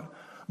God.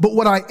 But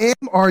what I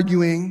am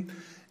arguing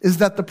is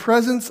that the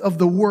presence of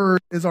the Word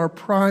is our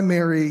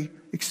primary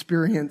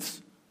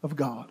experience of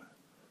God.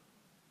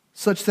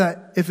 Such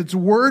that if it's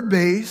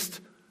Word-based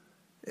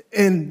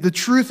and the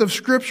truth of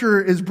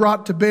Scripture is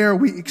brought to bear,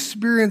 we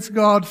experience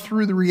God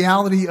through the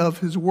reality of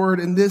his Word.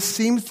 And this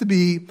seems to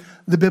be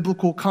the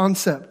biblical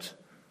concept.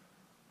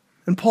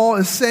 And Paul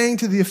is saying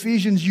to the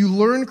Ephesians, you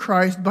learn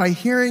Christ by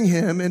hearing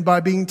him and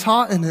by being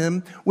taught in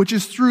him, which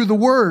is through the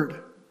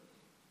Word.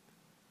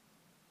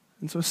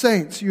 And so,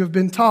 saints, you have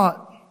been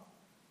taught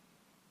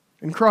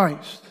in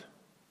Christ.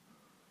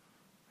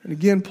 And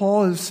again,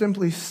 Paul is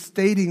simply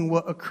stating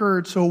what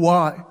occurred. So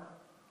why?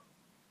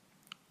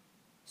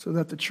 So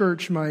that the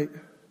church might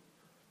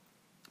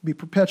be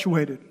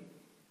perpetuated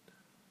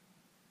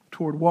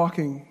toward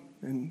walking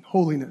in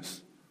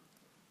holiness.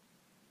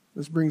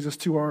 This brings us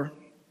to our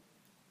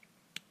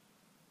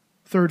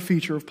third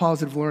feature of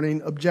positive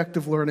learning,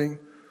 objective learning.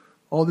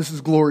 All this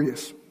is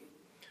glorious.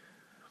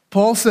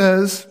 Paul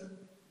says,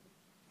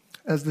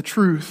 as the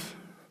truth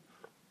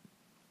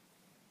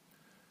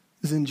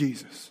is in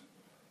Jesus.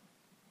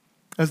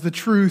 As the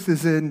truth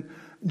is in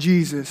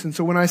Jesus. And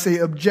so when I say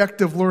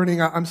objective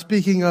learning, I'm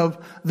speaking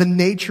of the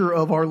nature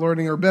of our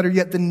learning, or better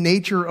yet, the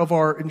nature of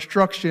our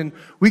instruction.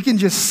 We can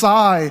just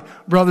sigh,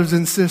 brothers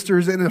and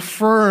sisters, and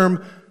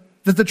affirm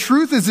that the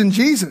truth is in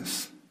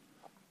Jesus.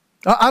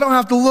 I don't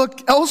have to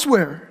look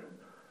elsewhere.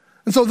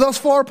 And so thus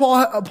far,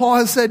 Paul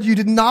has said, you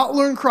did not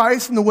learn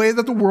Christ in the way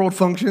that the world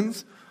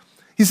functions.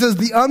 He says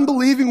the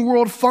unbelieving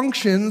world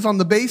functions on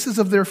the basis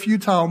of their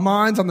futile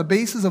minds, on the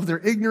basis of their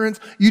ignorance.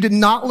 You did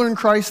not learn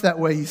Christ that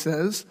way, he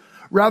says.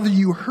 Rather,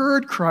 you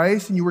heard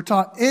Christ and you were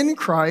taught in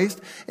Christ,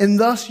 and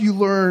thus you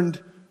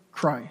learned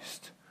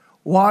Christ.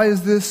 Why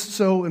is this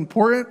so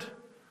important?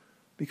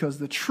 Because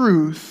the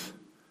truth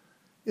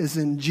is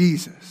in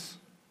Jesus.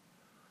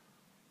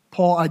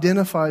 Paul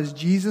identifies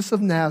Jesus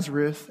of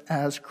Nazareth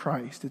as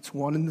Christ. It's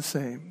one and the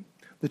same.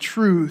 The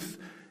truth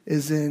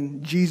is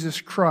in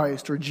Jesus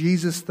Christ, or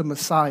Jesus the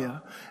Messiah.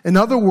 In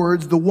other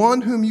words, the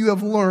one whom you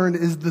have learned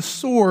is the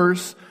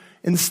source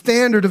and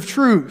standard of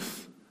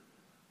truth.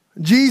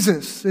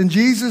 Jesus, and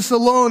Jesus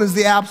alone is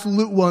the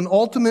absolute one.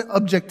 Ultimate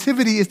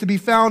objectivity is to be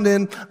found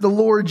in the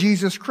Lord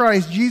Jesus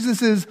Christ.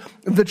 Jesus is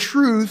the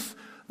truth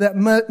that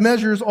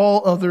measures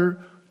all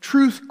other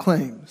truth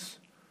claims.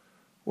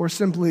 Or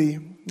simply,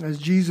 as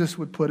Jesus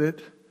would put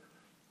it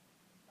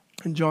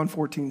in John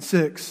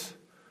 14:6,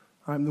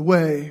 I'm the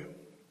way,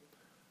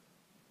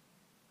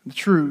 the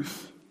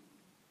truth,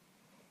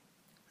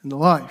 and the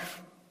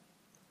life.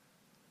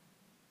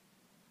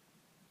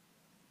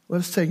 Let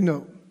us take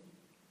note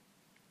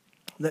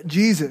that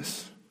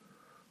Jesus,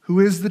 who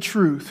is the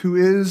truth, who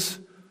is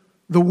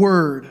the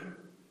Word,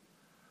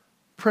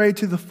 prayed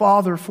to the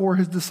Father for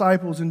his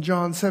disciples in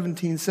John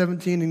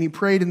 17:17, and he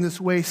prayed in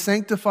this way,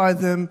 sanctify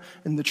them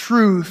in the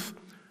truth,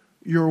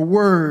 your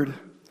word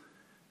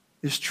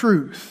is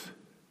truth.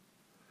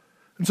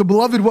 And so,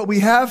 beloved, what we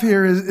have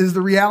here is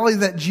the reality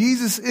that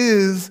Jesus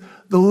is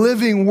the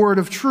living word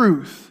of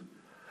truth,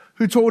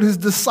 who told his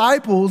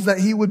disciples that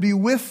he would be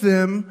with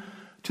them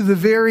to the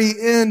very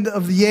end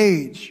of the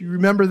age. You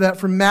remember that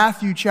from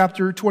Matthew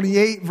chapter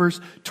 28,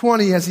 verse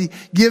 20, as he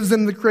gives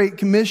them the Great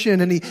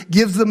Commission and he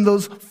gives them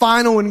those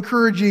final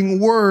encouraging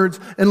words,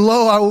 and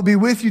lo, I will be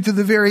with you to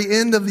the very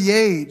end of the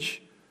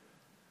age.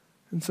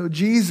 And so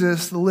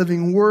Jesus, the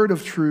living word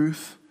of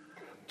truth,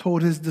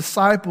 told his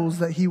disciples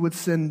that he would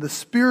send the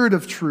Spirit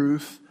of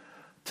truth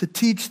to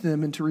teach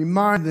them and to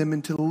remind them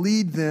and to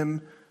lead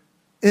them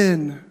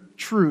in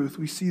truth.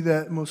 We see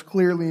that most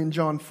clearly in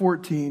John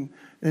 14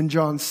 and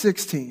John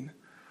 16.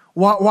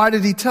 Why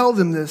did he tell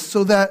them this?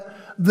 So that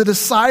the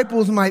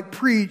disciples might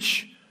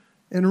preach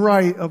and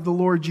write of the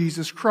Lord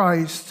Jesus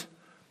Christ,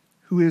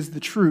 who is the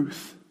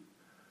truth.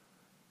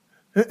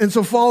 And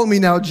so follow me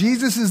now.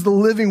 Jesus is the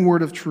living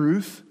word of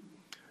truth.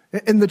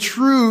 And the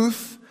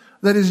truth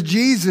that is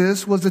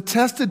Jesus was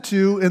attested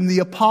to in the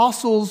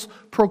apostles'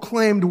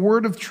 proclaimed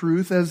word of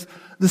truth, as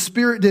the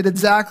Spirit did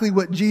exactly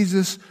what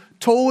Jesus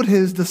told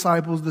his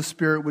disciples the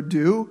Spirit would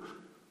do.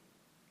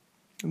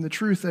 And the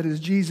truth that is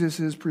Jesus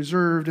is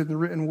preserved in the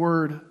written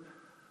word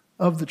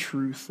of the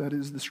truth, that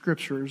is the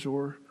Scriptures,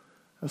 or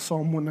as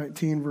Psalm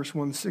 119 verse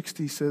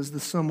 160 says, the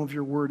sum of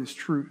your word is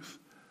truth.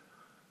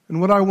 And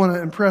what I want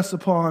to impress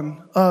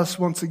upon us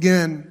once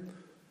again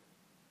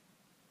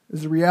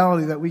is the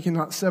reality that we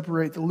cannot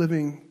separate the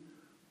living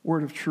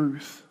word of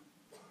truth,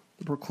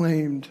 the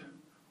proclaimed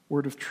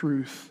word of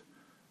truth,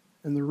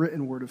 and the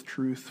written word of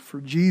truth. For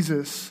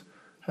Jesus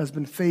has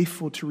been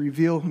faithful to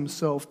reveal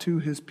himself to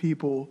his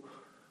people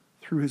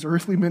through his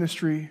earthly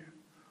ministry,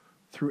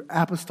 through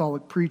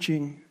apostolic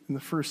preaching in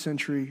the first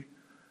century,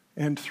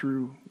 and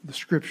through the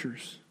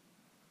Scriptures.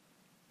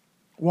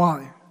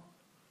 Why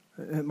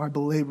am I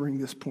belaboring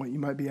this point? You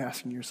might be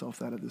asking yourself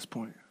that at this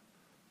point.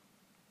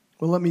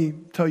 Well, let me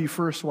tell you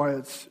first why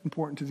it's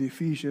important to the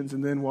Ephesians,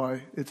 and then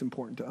why it's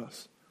important to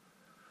us.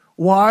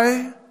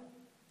 Why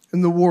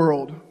in the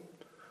world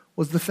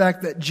was the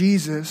fact that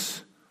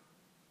Jesus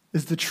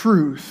is the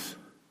truth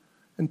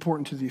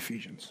important to the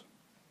Ephesians?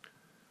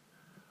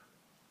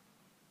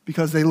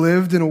 Because they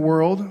lived in a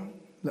world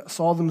that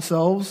saw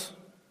themselves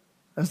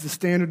as the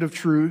standard of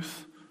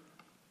truth,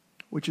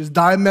 which is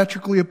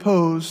diametrically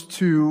opposed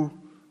to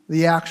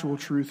the actual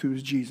truth, who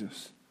is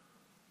Jesus.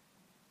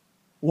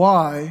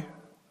 Why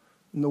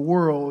in the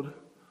world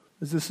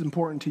is this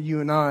important to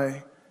you and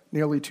I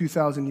nearly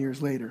 2,000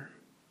 years later?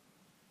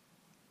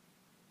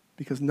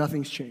 Because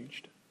nothing's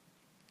changed.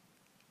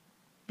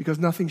 Because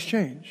nothing's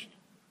changed.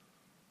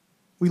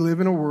 We live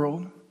in a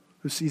world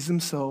who sees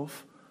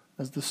himself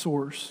as the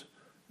source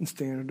and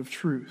standard of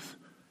truth.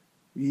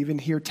 We even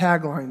hear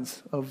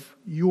taglines of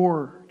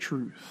your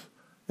truth.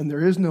 And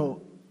there is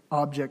no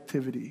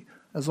objectivity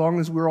as long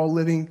as we're all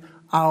living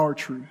our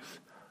truth.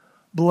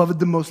 Beloved,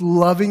 the most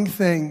loving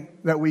thing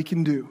that we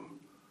can do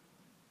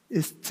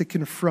is to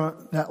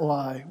confront that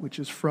lie which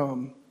is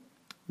from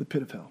the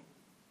pit of hell.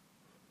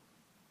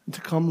 And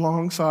to come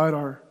alongside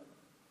our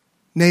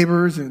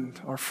neighbors and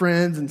our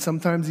friends and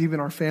sometimes even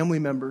our family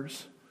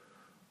members,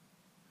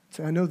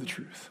 say, I know the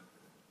truth.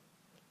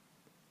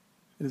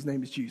 And his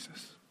name is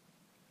Jesus.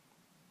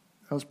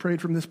 I was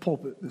prayed from this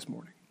pulpit this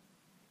morning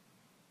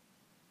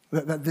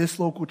that this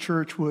local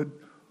church would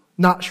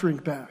not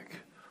shrink back,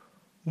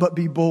 but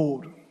be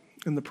bold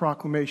in the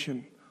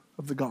proclamation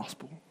of the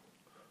gospel.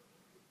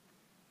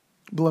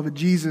 Beloved,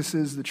 Jesus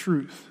is the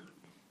truth,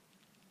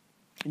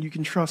 and you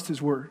can trust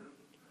his word.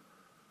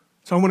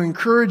 So I want to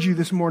encourage you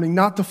this morning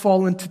not to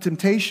fall into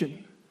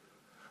temptation.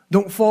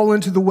 Don't fall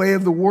into the way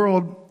of the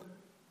world.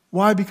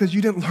 Why? Because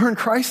you didn't learn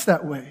Christ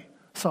that way,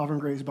 Sovereign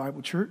Grace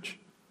Bible Church.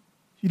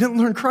 You didn't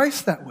learn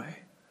Christ that way.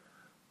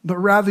 But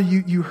rather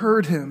you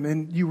heard him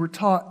and you were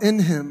taught in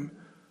him.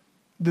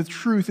 The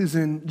truth is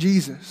in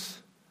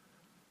Jesus.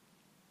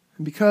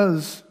 And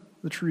because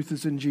the truth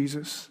is in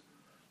Jesus,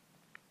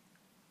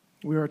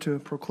 we are to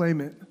proclaim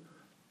it.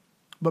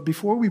 But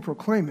before we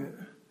proclaim it,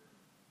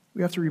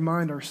 we have to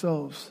remind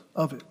ourselves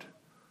of it.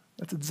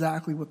 That's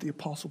exactly what the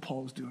Apostle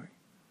Paul is doing.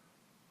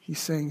 He's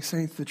saying,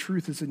 saints, the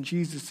truth is in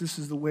Jesus. This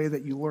is the way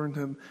that you learned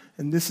him.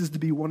 And this is to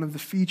be one of the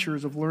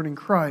features of learning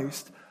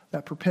Christ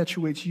that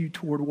perpetuates you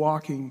toward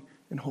walking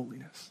in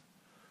holiness.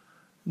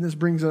 And this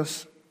brings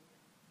us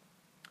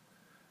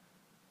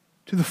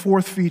to the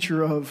fourth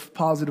feature of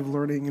positive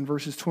learning in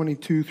verses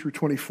 22 through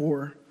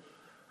 24.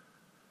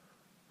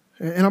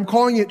 And I'm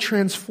calling it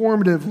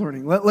transformative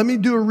learning. Let me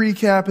do a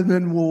recap and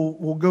then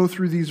we'll go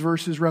through these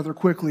verses rather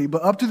quickly.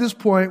 But up to this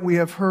point, we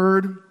have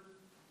heard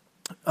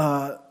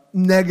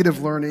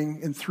negative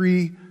learning and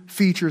three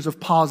features of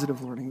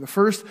positive learning. The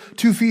first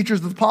two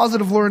features of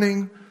positive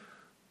learning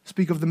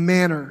speak of the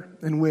manner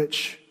in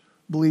which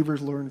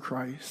believers learn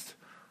Christ.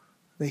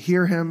 They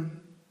hear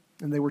him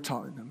and they were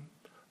taught in him.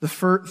 The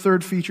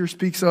third feature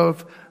speaks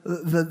of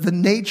the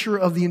nature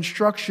of the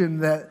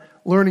instruction, that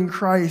learning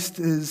Christ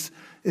is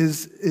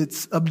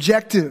it's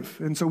objective.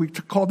 And so we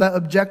call that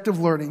objective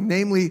learning.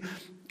 Namely,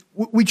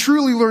 we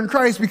truly learn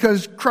Christ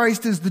because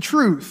Christ is the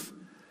truth.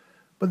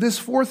 But this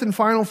fourth and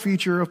final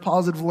feature of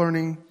positive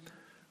learning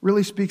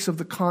really speaks of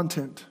the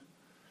content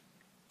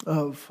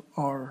of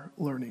our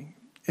learning.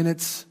 And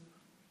it's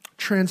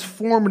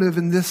transformative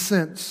in this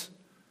sense,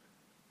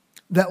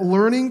 that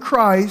learning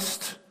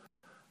Christ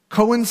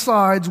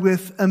coincides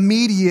with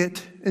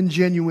immediate and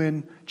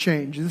genuine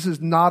change. This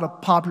is not a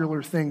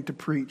popular thing to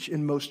preach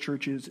in most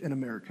churches in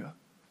America.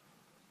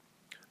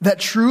 That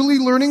truly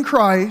learning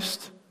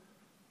Christ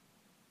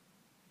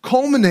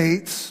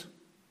culminates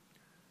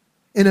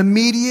in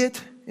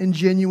immediate and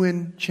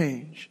genuine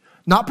change.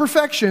 Not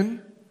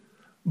perfection,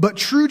 but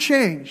true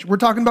change. We're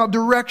talking about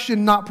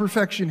direction, not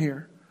perfection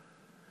here.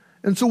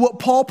 And so what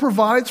Paul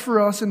provides for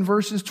us in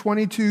verses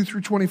 22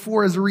 through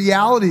 24 is a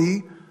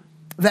reality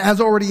that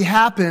has already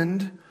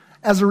happened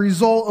as a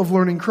result of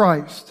learning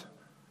Christ.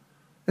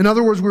 In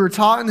other words, we were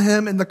taught in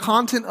Him, and the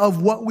content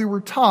of what we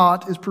were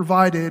taught is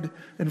provided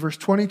in verse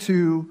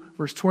 22,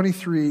 verse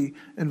 23,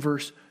 and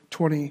verse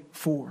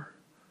 24.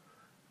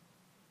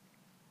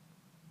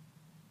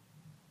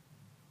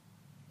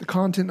 The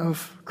content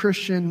of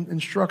Christian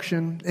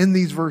instruction in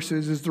these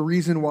verses is the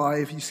reason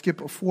why, if you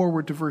skip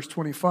forward to verse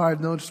 25,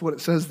 notice what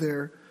it says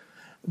there.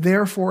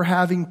 Therefore,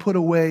 having put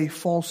away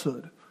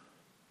falsehood.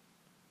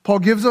 Paul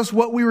gives us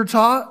what we were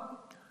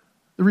taught,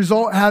 the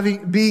result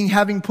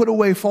having put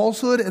away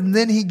falsehood, and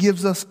then he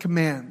gives us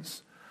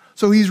commands.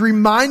 So he's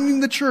reminding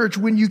the church,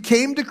 when you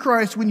came to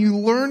Christ, when you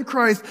learned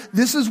Christ,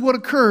 this is what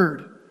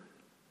occurred.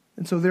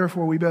 And so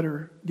therefore we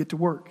better get to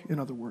work,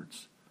 in other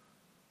words.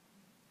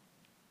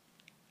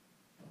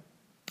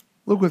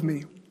 Look with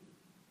me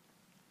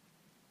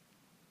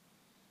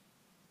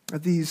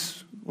at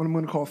these, what I'm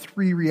going to call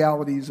three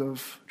realities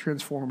of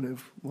transformative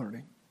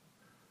learning.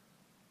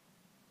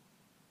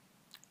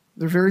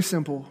 They're very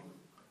simple.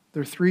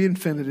 They're three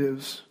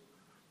infinitives.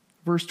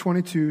 Verse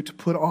 22, to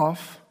put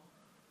off.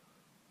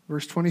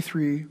 Verse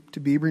 23, to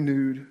be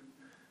renewed.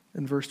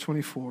 And verse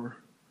 24,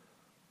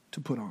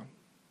 to put on.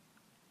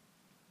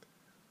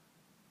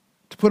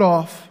 To put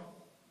off,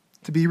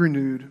 to be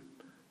renewed,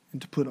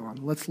 and to put on.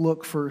 Let's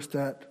look first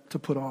at to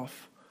put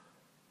off.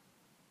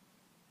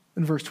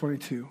 In verse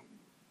 22,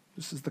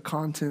 this is the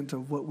content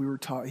of what we were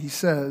taught. He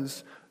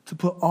says, to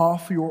put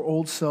off your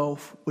old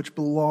self, which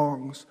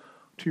belongs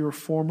to your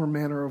former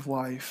manner of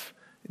life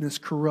and is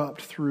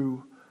corrupt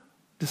through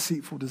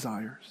deceitful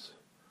desires.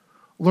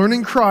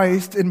 Learning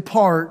Christ, in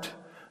part,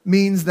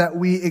 means that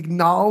we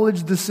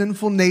acknowledge the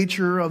sinful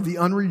nature of the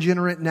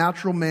unregenerate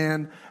natural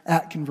man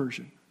at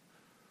conversion.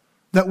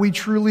 That we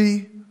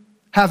truly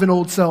have an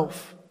old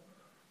self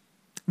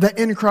that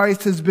in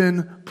Christ has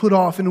been put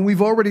off. And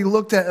we've already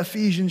looked at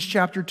Ephesians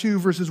chapter 2,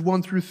 verses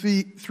 1 through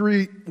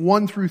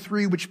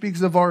 3, which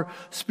speaks of our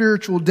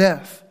spiritual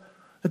death.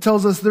 It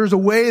tells us there's a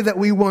way that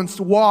we once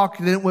walked,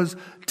 and it was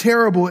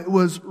terrible, it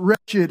was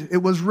wretched,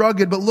 it was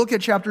rugged. But look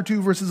at chapter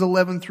 2, verses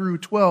 11 through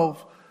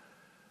 12.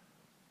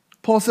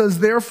 Paul says,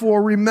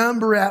 therefore,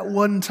 remember at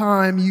one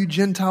time you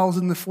Gentiles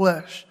in the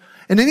flesh.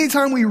 And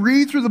anytime we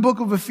read through the book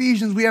of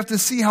Ephesians, we have to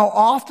see how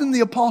often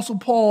the Apostle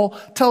Paul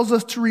tells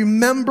us to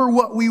remember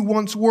what we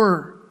once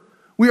were.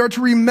 We are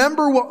to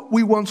remember what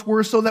we once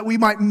were so that we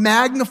might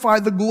magnify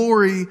the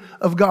glory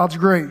of God's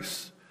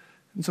grace.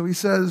 And so he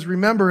says,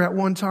 remember at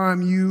one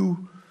time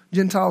you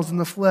Gentiles in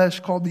the flesh,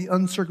 called the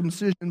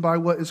uncircumcision by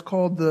what is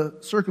called the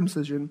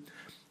circumcision,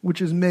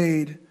 which is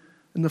made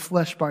in the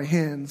flesh by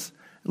hands.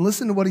 And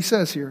listen to what he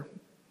says here.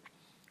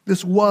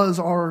 This was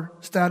our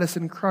status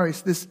in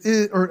Christ. This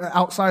is, or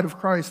outside of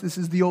Christ, this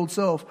is the old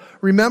self.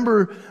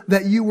 Remember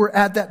that you were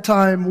at that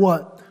time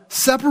what?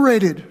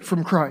 Separated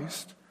from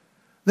Christ.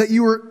 That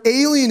you were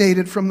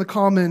alienated from the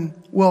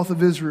commonwealth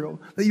of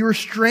Israel. That you were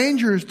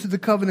strangers to the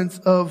covenants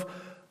of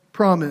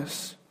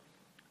promise,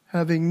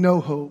 having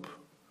no hope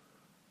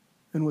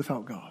and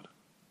without God.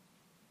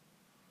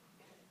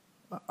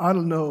 I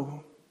don't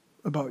know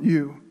about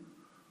you,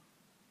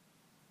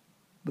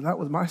 but that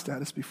was my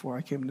status before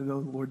I came to know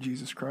the Lord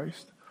Jesus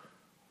Christ.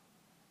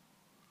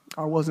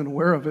 I wasn't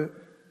aware of it.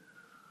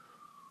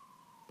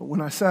 But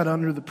when I sat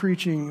under the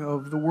preaching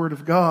of the Word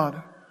of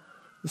God,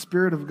 the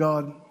Spirit of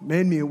God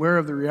made me aware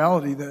of the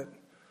reality that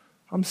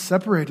I'm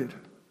separated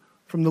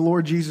from the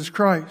Lord Jesus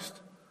Christ.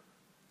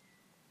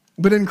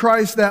 But in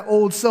Christ, that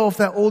old self,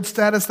 that old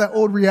status, that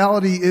old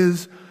reality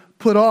is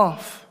put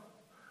off.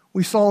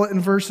 We saw it in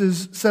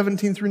verses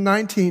 17 through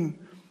 19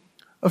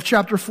 of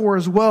chapter 4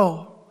 as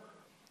well.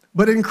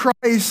 But in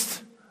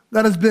Christ,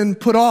 that has been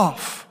put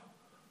off.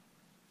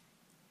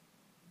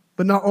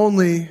 But not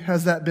only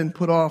has that been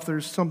put off,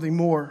 there's something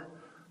more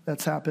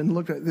that's happened.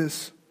 Look at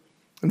this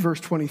in verse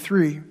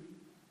 23.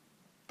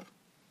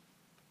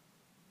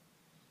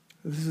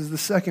 This is the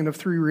second of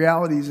three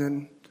realities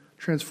in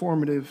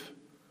transformative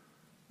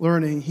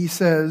learning. He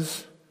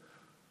says,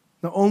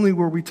 not only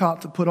were we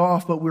taught to put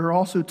off, but we were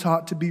also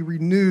taught to be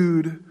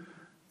renewed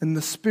in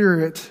the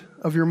spirit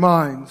of your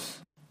minds.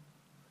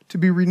 To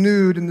be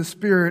renewed in the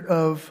spirit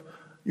of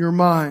your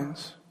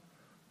minds.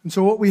 And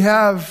so what we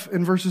have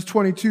in verses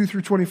 22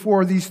 through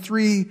 24 are these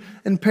three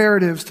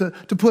imperatives to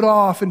put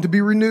off and to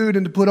be renewed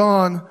and to put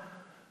on.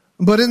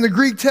 But in the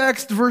Greek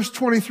text, verse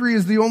 23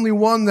 is the only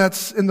one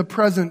that's in the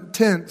present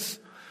tense.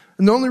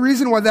 And the only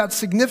reason why that's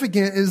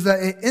significant is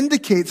that it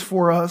indicates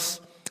for us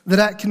that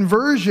at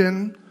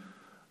conversion,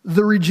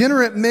 the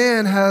regenerate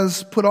man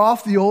has put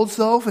off the old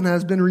self and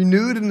has been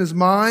renewed in his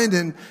mind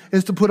and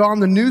is to put on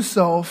the new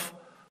self,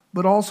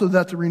 but also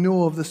that the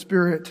renewal of the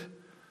spirit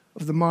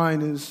of the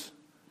mind is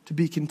to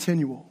be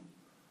continual.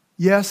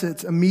 Yes,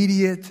 it's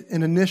immediate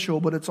and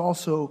initial, but it's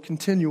also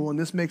continual. And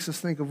this makes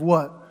us think of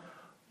what?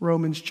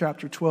 Romans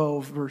chapter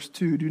 12, verse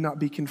 2. Do not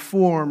be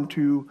conformed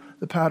to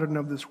the pattern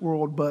of this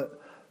world,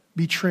 but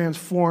be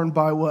transformed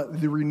by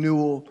what? The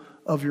renewal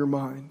of your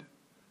mind.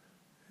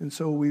 And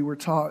so we were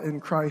taught in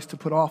Christ to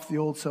put off the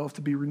old self,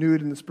 to be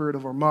renewed in the spirit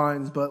of our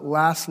minds. But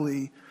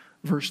lastly,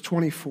 verse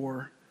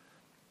 24,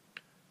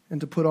 and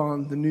to put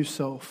on the new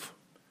self,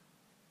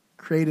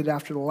 created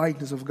after the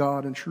likeness of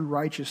God in true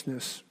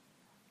righteousness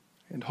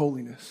and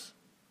holiness.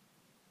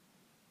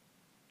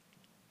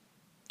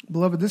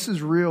 Beloved, this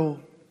is real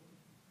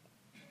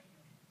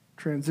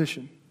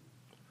transition.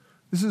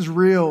 This is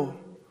real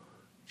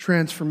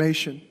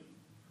transformation.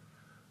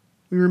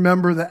 We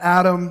remember that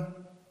Adam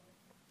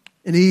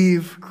and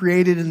Eve,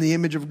 created in the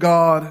image of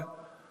God.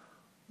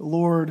 The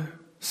Lord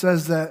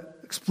says that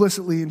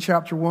explicitly in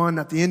chapter 1.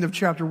 At the end of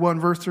chapter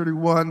 1, verse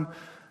 31,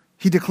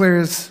 He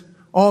declares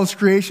all His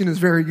creation is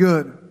very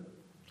good.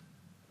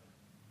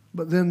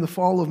 But then the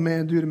fall of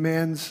man due to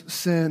man's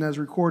sin, as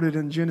recorded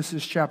in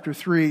Genesis chapter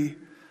 3,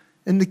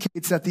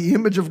 indicates that the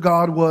image of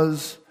God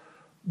was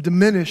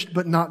diminished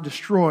but not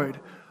destroyed.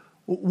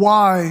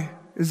 Why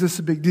is this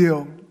a big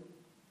deal?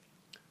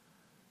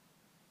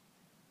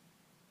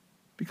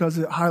 Because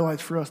it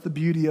highlights for us the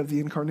beauty of the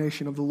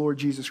incarnation of the Lord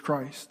Jesus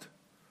Christ.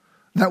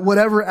 That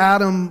whatever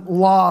Adam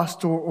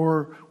lost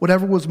or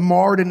whatever was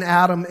marred in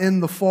Adam in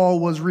the fall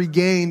was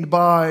regained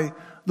by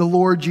the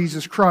Lord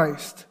Jesus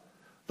Christ,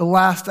 the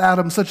last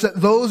Adam, such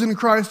that those in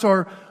Christ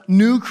are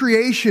new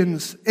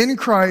creations in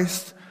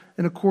Christ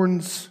in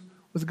accordance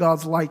with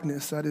God's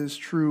likeness, that is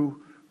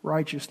true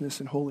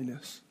righteousness and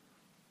holiness.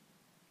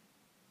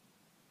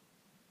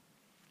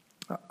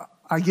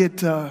 I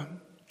get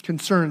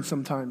concerned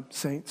sometimes,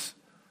 saints,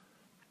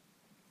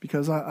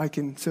 because I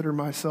consider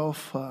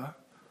myself a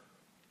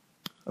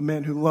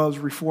man who loves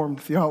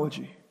Reformed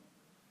theology.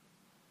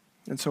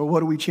 And so what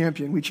do we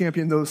champion? We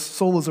champion those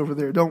solas over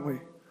there, don't we?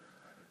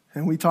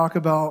 And we talk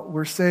about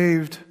we're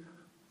saved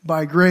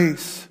by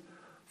grace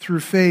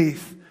through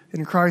faith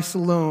in Christ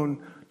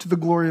alone to the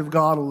glory of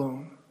God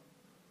alone.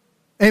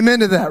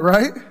 Amen to that,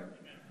 right?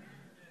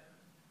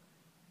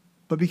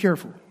 But be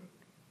careful.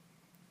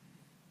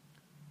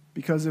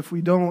 Because if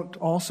we don't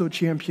also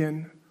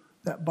champion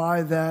that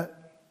by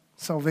that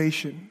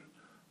salvation,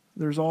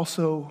 there's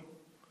also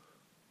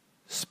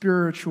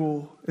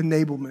spiritual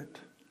enablement,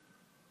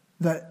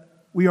 that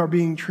we are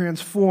being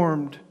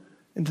transformed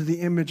into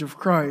the image of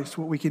Christ.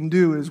 What we can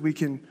do is we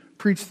can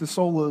preach the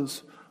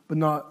solas, but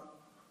not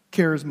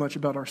care as much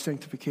about our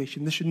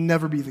sanctification. This should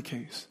never be the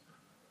case.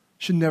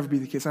 Should never be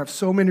the case. I have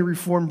so many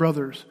Reformed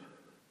brothers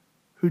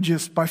who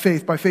just, by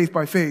faith. But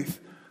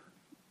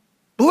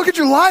look at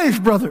your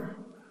life, brother.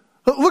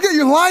 Look at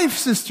your life,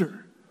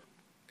 sister.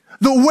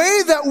 The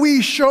way that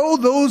we show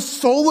those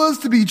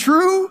solas to be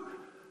true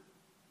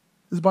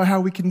is by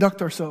how we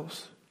conduct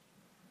ourselves.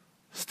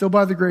 Still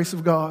by the grace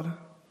of God,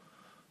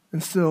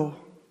 and still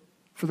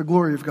for the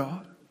glory of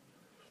God.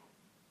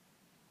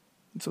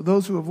 And so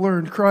those who have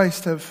learned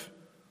Christ have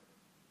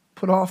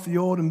put off the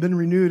old and been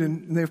renewed,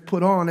 and they've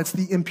put on. It's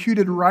the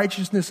imputed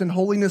righteousness and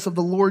holiness of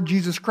the Lord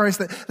Jesus Christ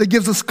that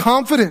gives us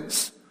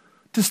confidence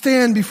to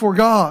stand before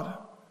God.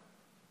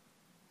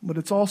 But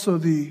it's also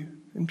the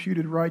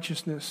imputed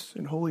righteousness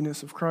and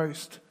holiness of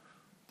Christ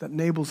that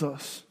enables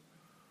us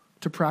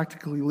to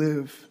practically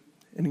live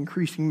in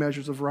increasing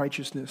measures of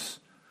righteousness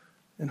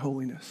and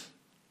holiness.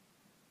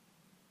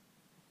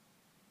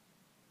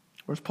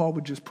 Or as Paul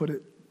would just put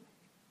it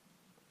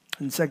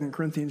in 2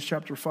 Corinthians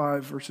chapter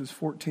 5, verses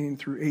 14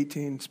 through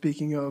 18,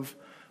 speaking of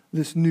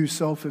this new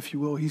self, if you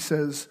will, he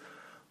says,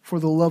 "For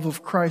the love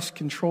of Christ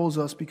controls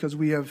us, because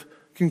we have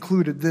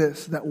concluded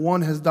this, that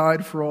one has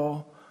died for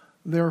all,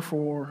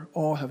 therefore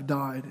all have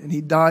died." And he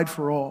died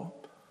for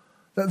all,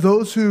 that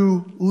those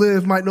who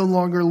live might no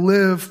longer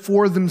live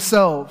for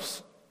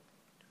themselves,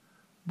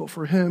 but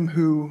for him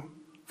who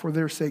for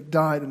their sake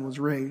died and was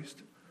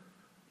raised.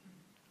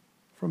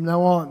 From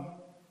now on,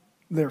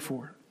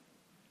 therefore,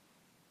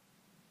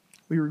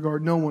 we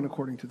regard no one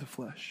according to the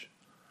flesh.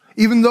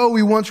 Even though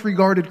we once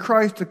regarded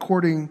Christ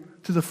according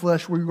to the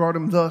flesh, we regard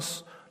him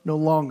thus no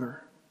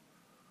longer.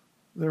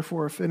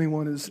 Therefore, if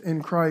anyone is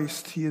in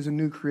Christ, he is a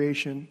new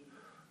creation.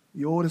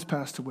 The old has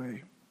passed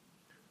away.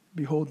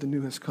 Behold, the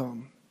new has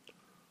come.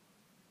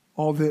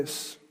 All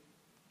this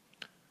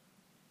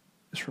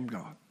is from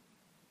God.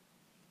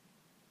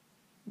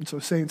 And so,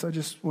 saints, I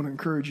just want to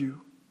encourage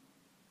you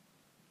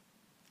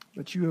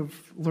that you have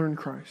learned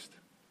Christ.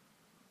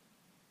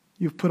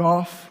 You've put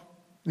off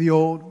the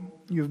old.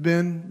 You've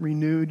been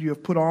renewed. You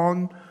have put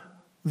on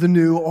the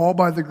new, all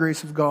by the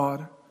grace of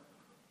God.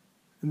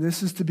 And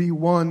this is to be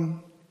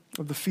one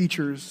of the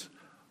features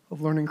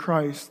of learning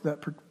Christ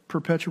that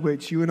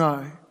perpetuates you and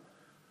I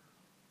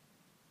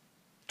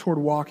toward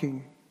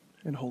walking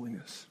in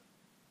holiness.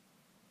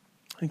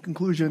 In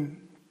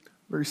conclusion,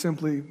 very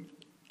simply,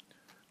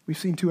 we've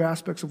seen two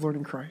aspects of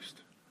learning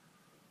Christ,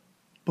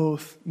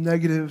 both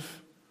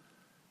negative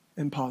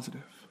and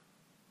positive.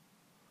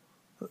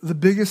 The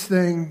biggest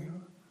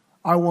thing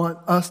I want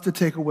us to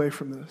take away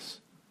from this,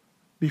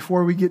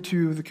 before we get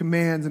to the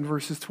commands in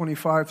verses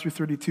 25 through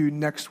 32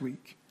 next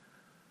week,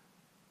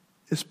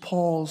 is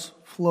Paul's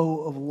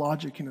flow of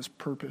logic and his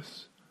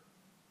purpose.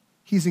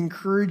 He's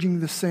encouraging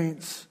the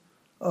saints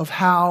of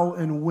how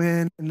and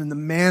when and in the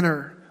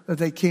manner that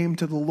they came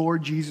to the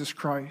Lord Jesus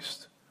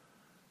Christ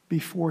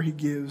before he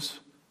gives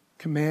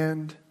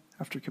command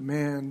after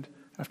command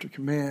after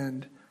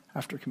command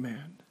after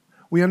command.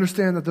 We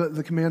understand that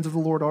the commands of the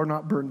Lord are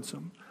not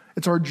burdensome.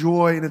 It's our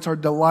joy and it's our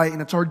delight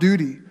and it's our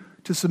duty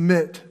to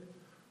submit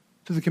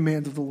to the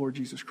commands of the Lord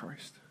Jesus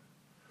Christ.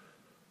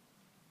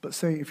 But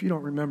say, if you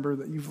don't remember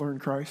that you've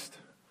learned Christ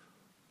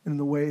in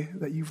the way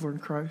that you've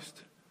learned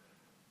Christ,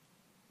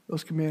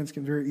 those commands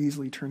can very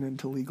easily turn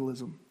into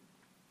legalism,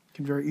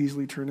 can very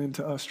easily turn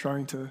into us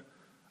trying to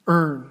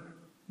earn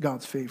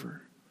God's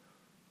favor.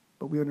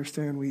 But we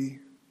understand we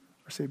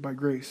are saved by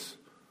grace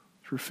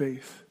through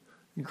faith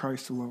in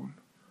Christ alone.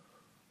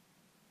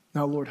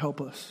 Now, Lord,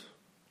 help us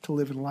to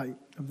live in light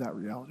of that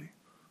reality.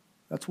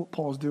 That's what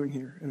Paul's doing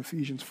here in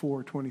Ephesians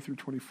 4, 20 through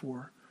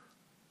 24.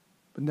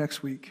 But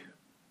next week,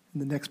 in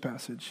the next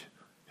passage,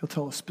 he'll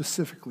tell us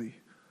specifically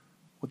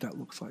what that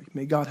looks like.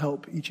 May God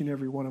help each and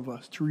every one of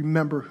us to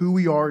remember who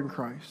we are in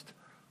Christ,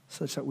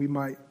 such that we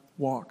might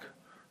walk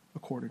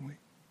accordingly.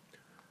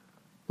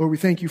 Lord, we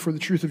thank you for the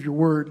truth of your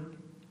word.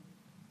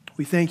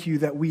 We thank you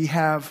that we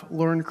have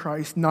learned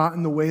Christ not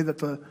in the way that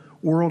the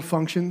world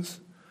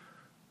functions,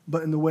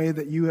 but in the way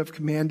that you have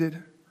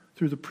commanded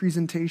through the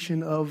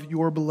presentation of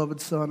your beloved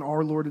Son,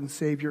 our Lord and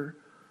Savior,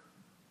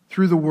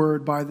 through the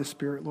Word, by the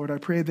Spirit. Lord, I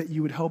pray that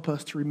you would help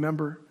us to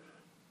remember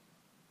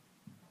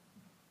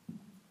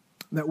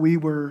that we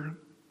were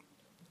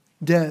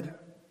dead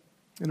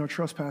in our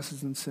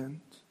trespasses and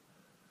sins,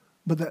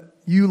 but that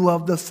you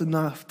loved us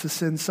enough to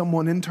send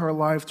someone into our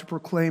lives to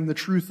proclaim the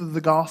truth of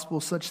the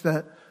gospel, such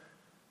that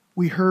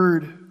we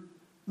heard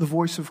the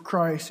voice of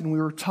Christ and we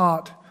were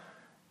taught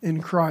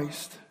in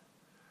Christ.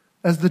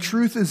 As the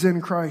truth is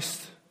in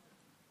Christ,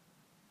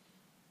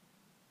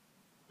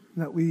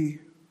 that we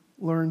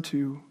learn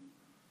to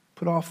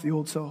put off the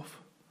old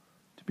self,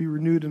 to be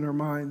renewed in our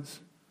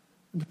minds,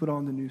 and to put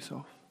on the new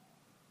self.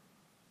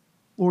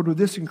 Lord, would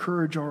this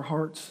encourage our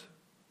hearts,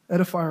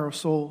 edify our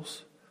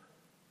souls,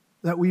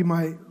 that we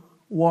might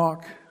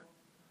walk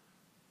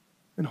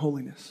in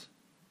holiness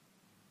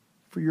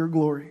for your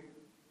glory,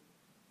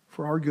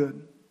 for our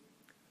good,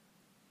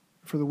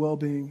 for the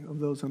well-being of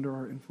those under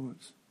our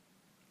influence.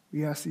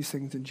 We ask these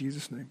things in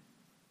Jesus' name.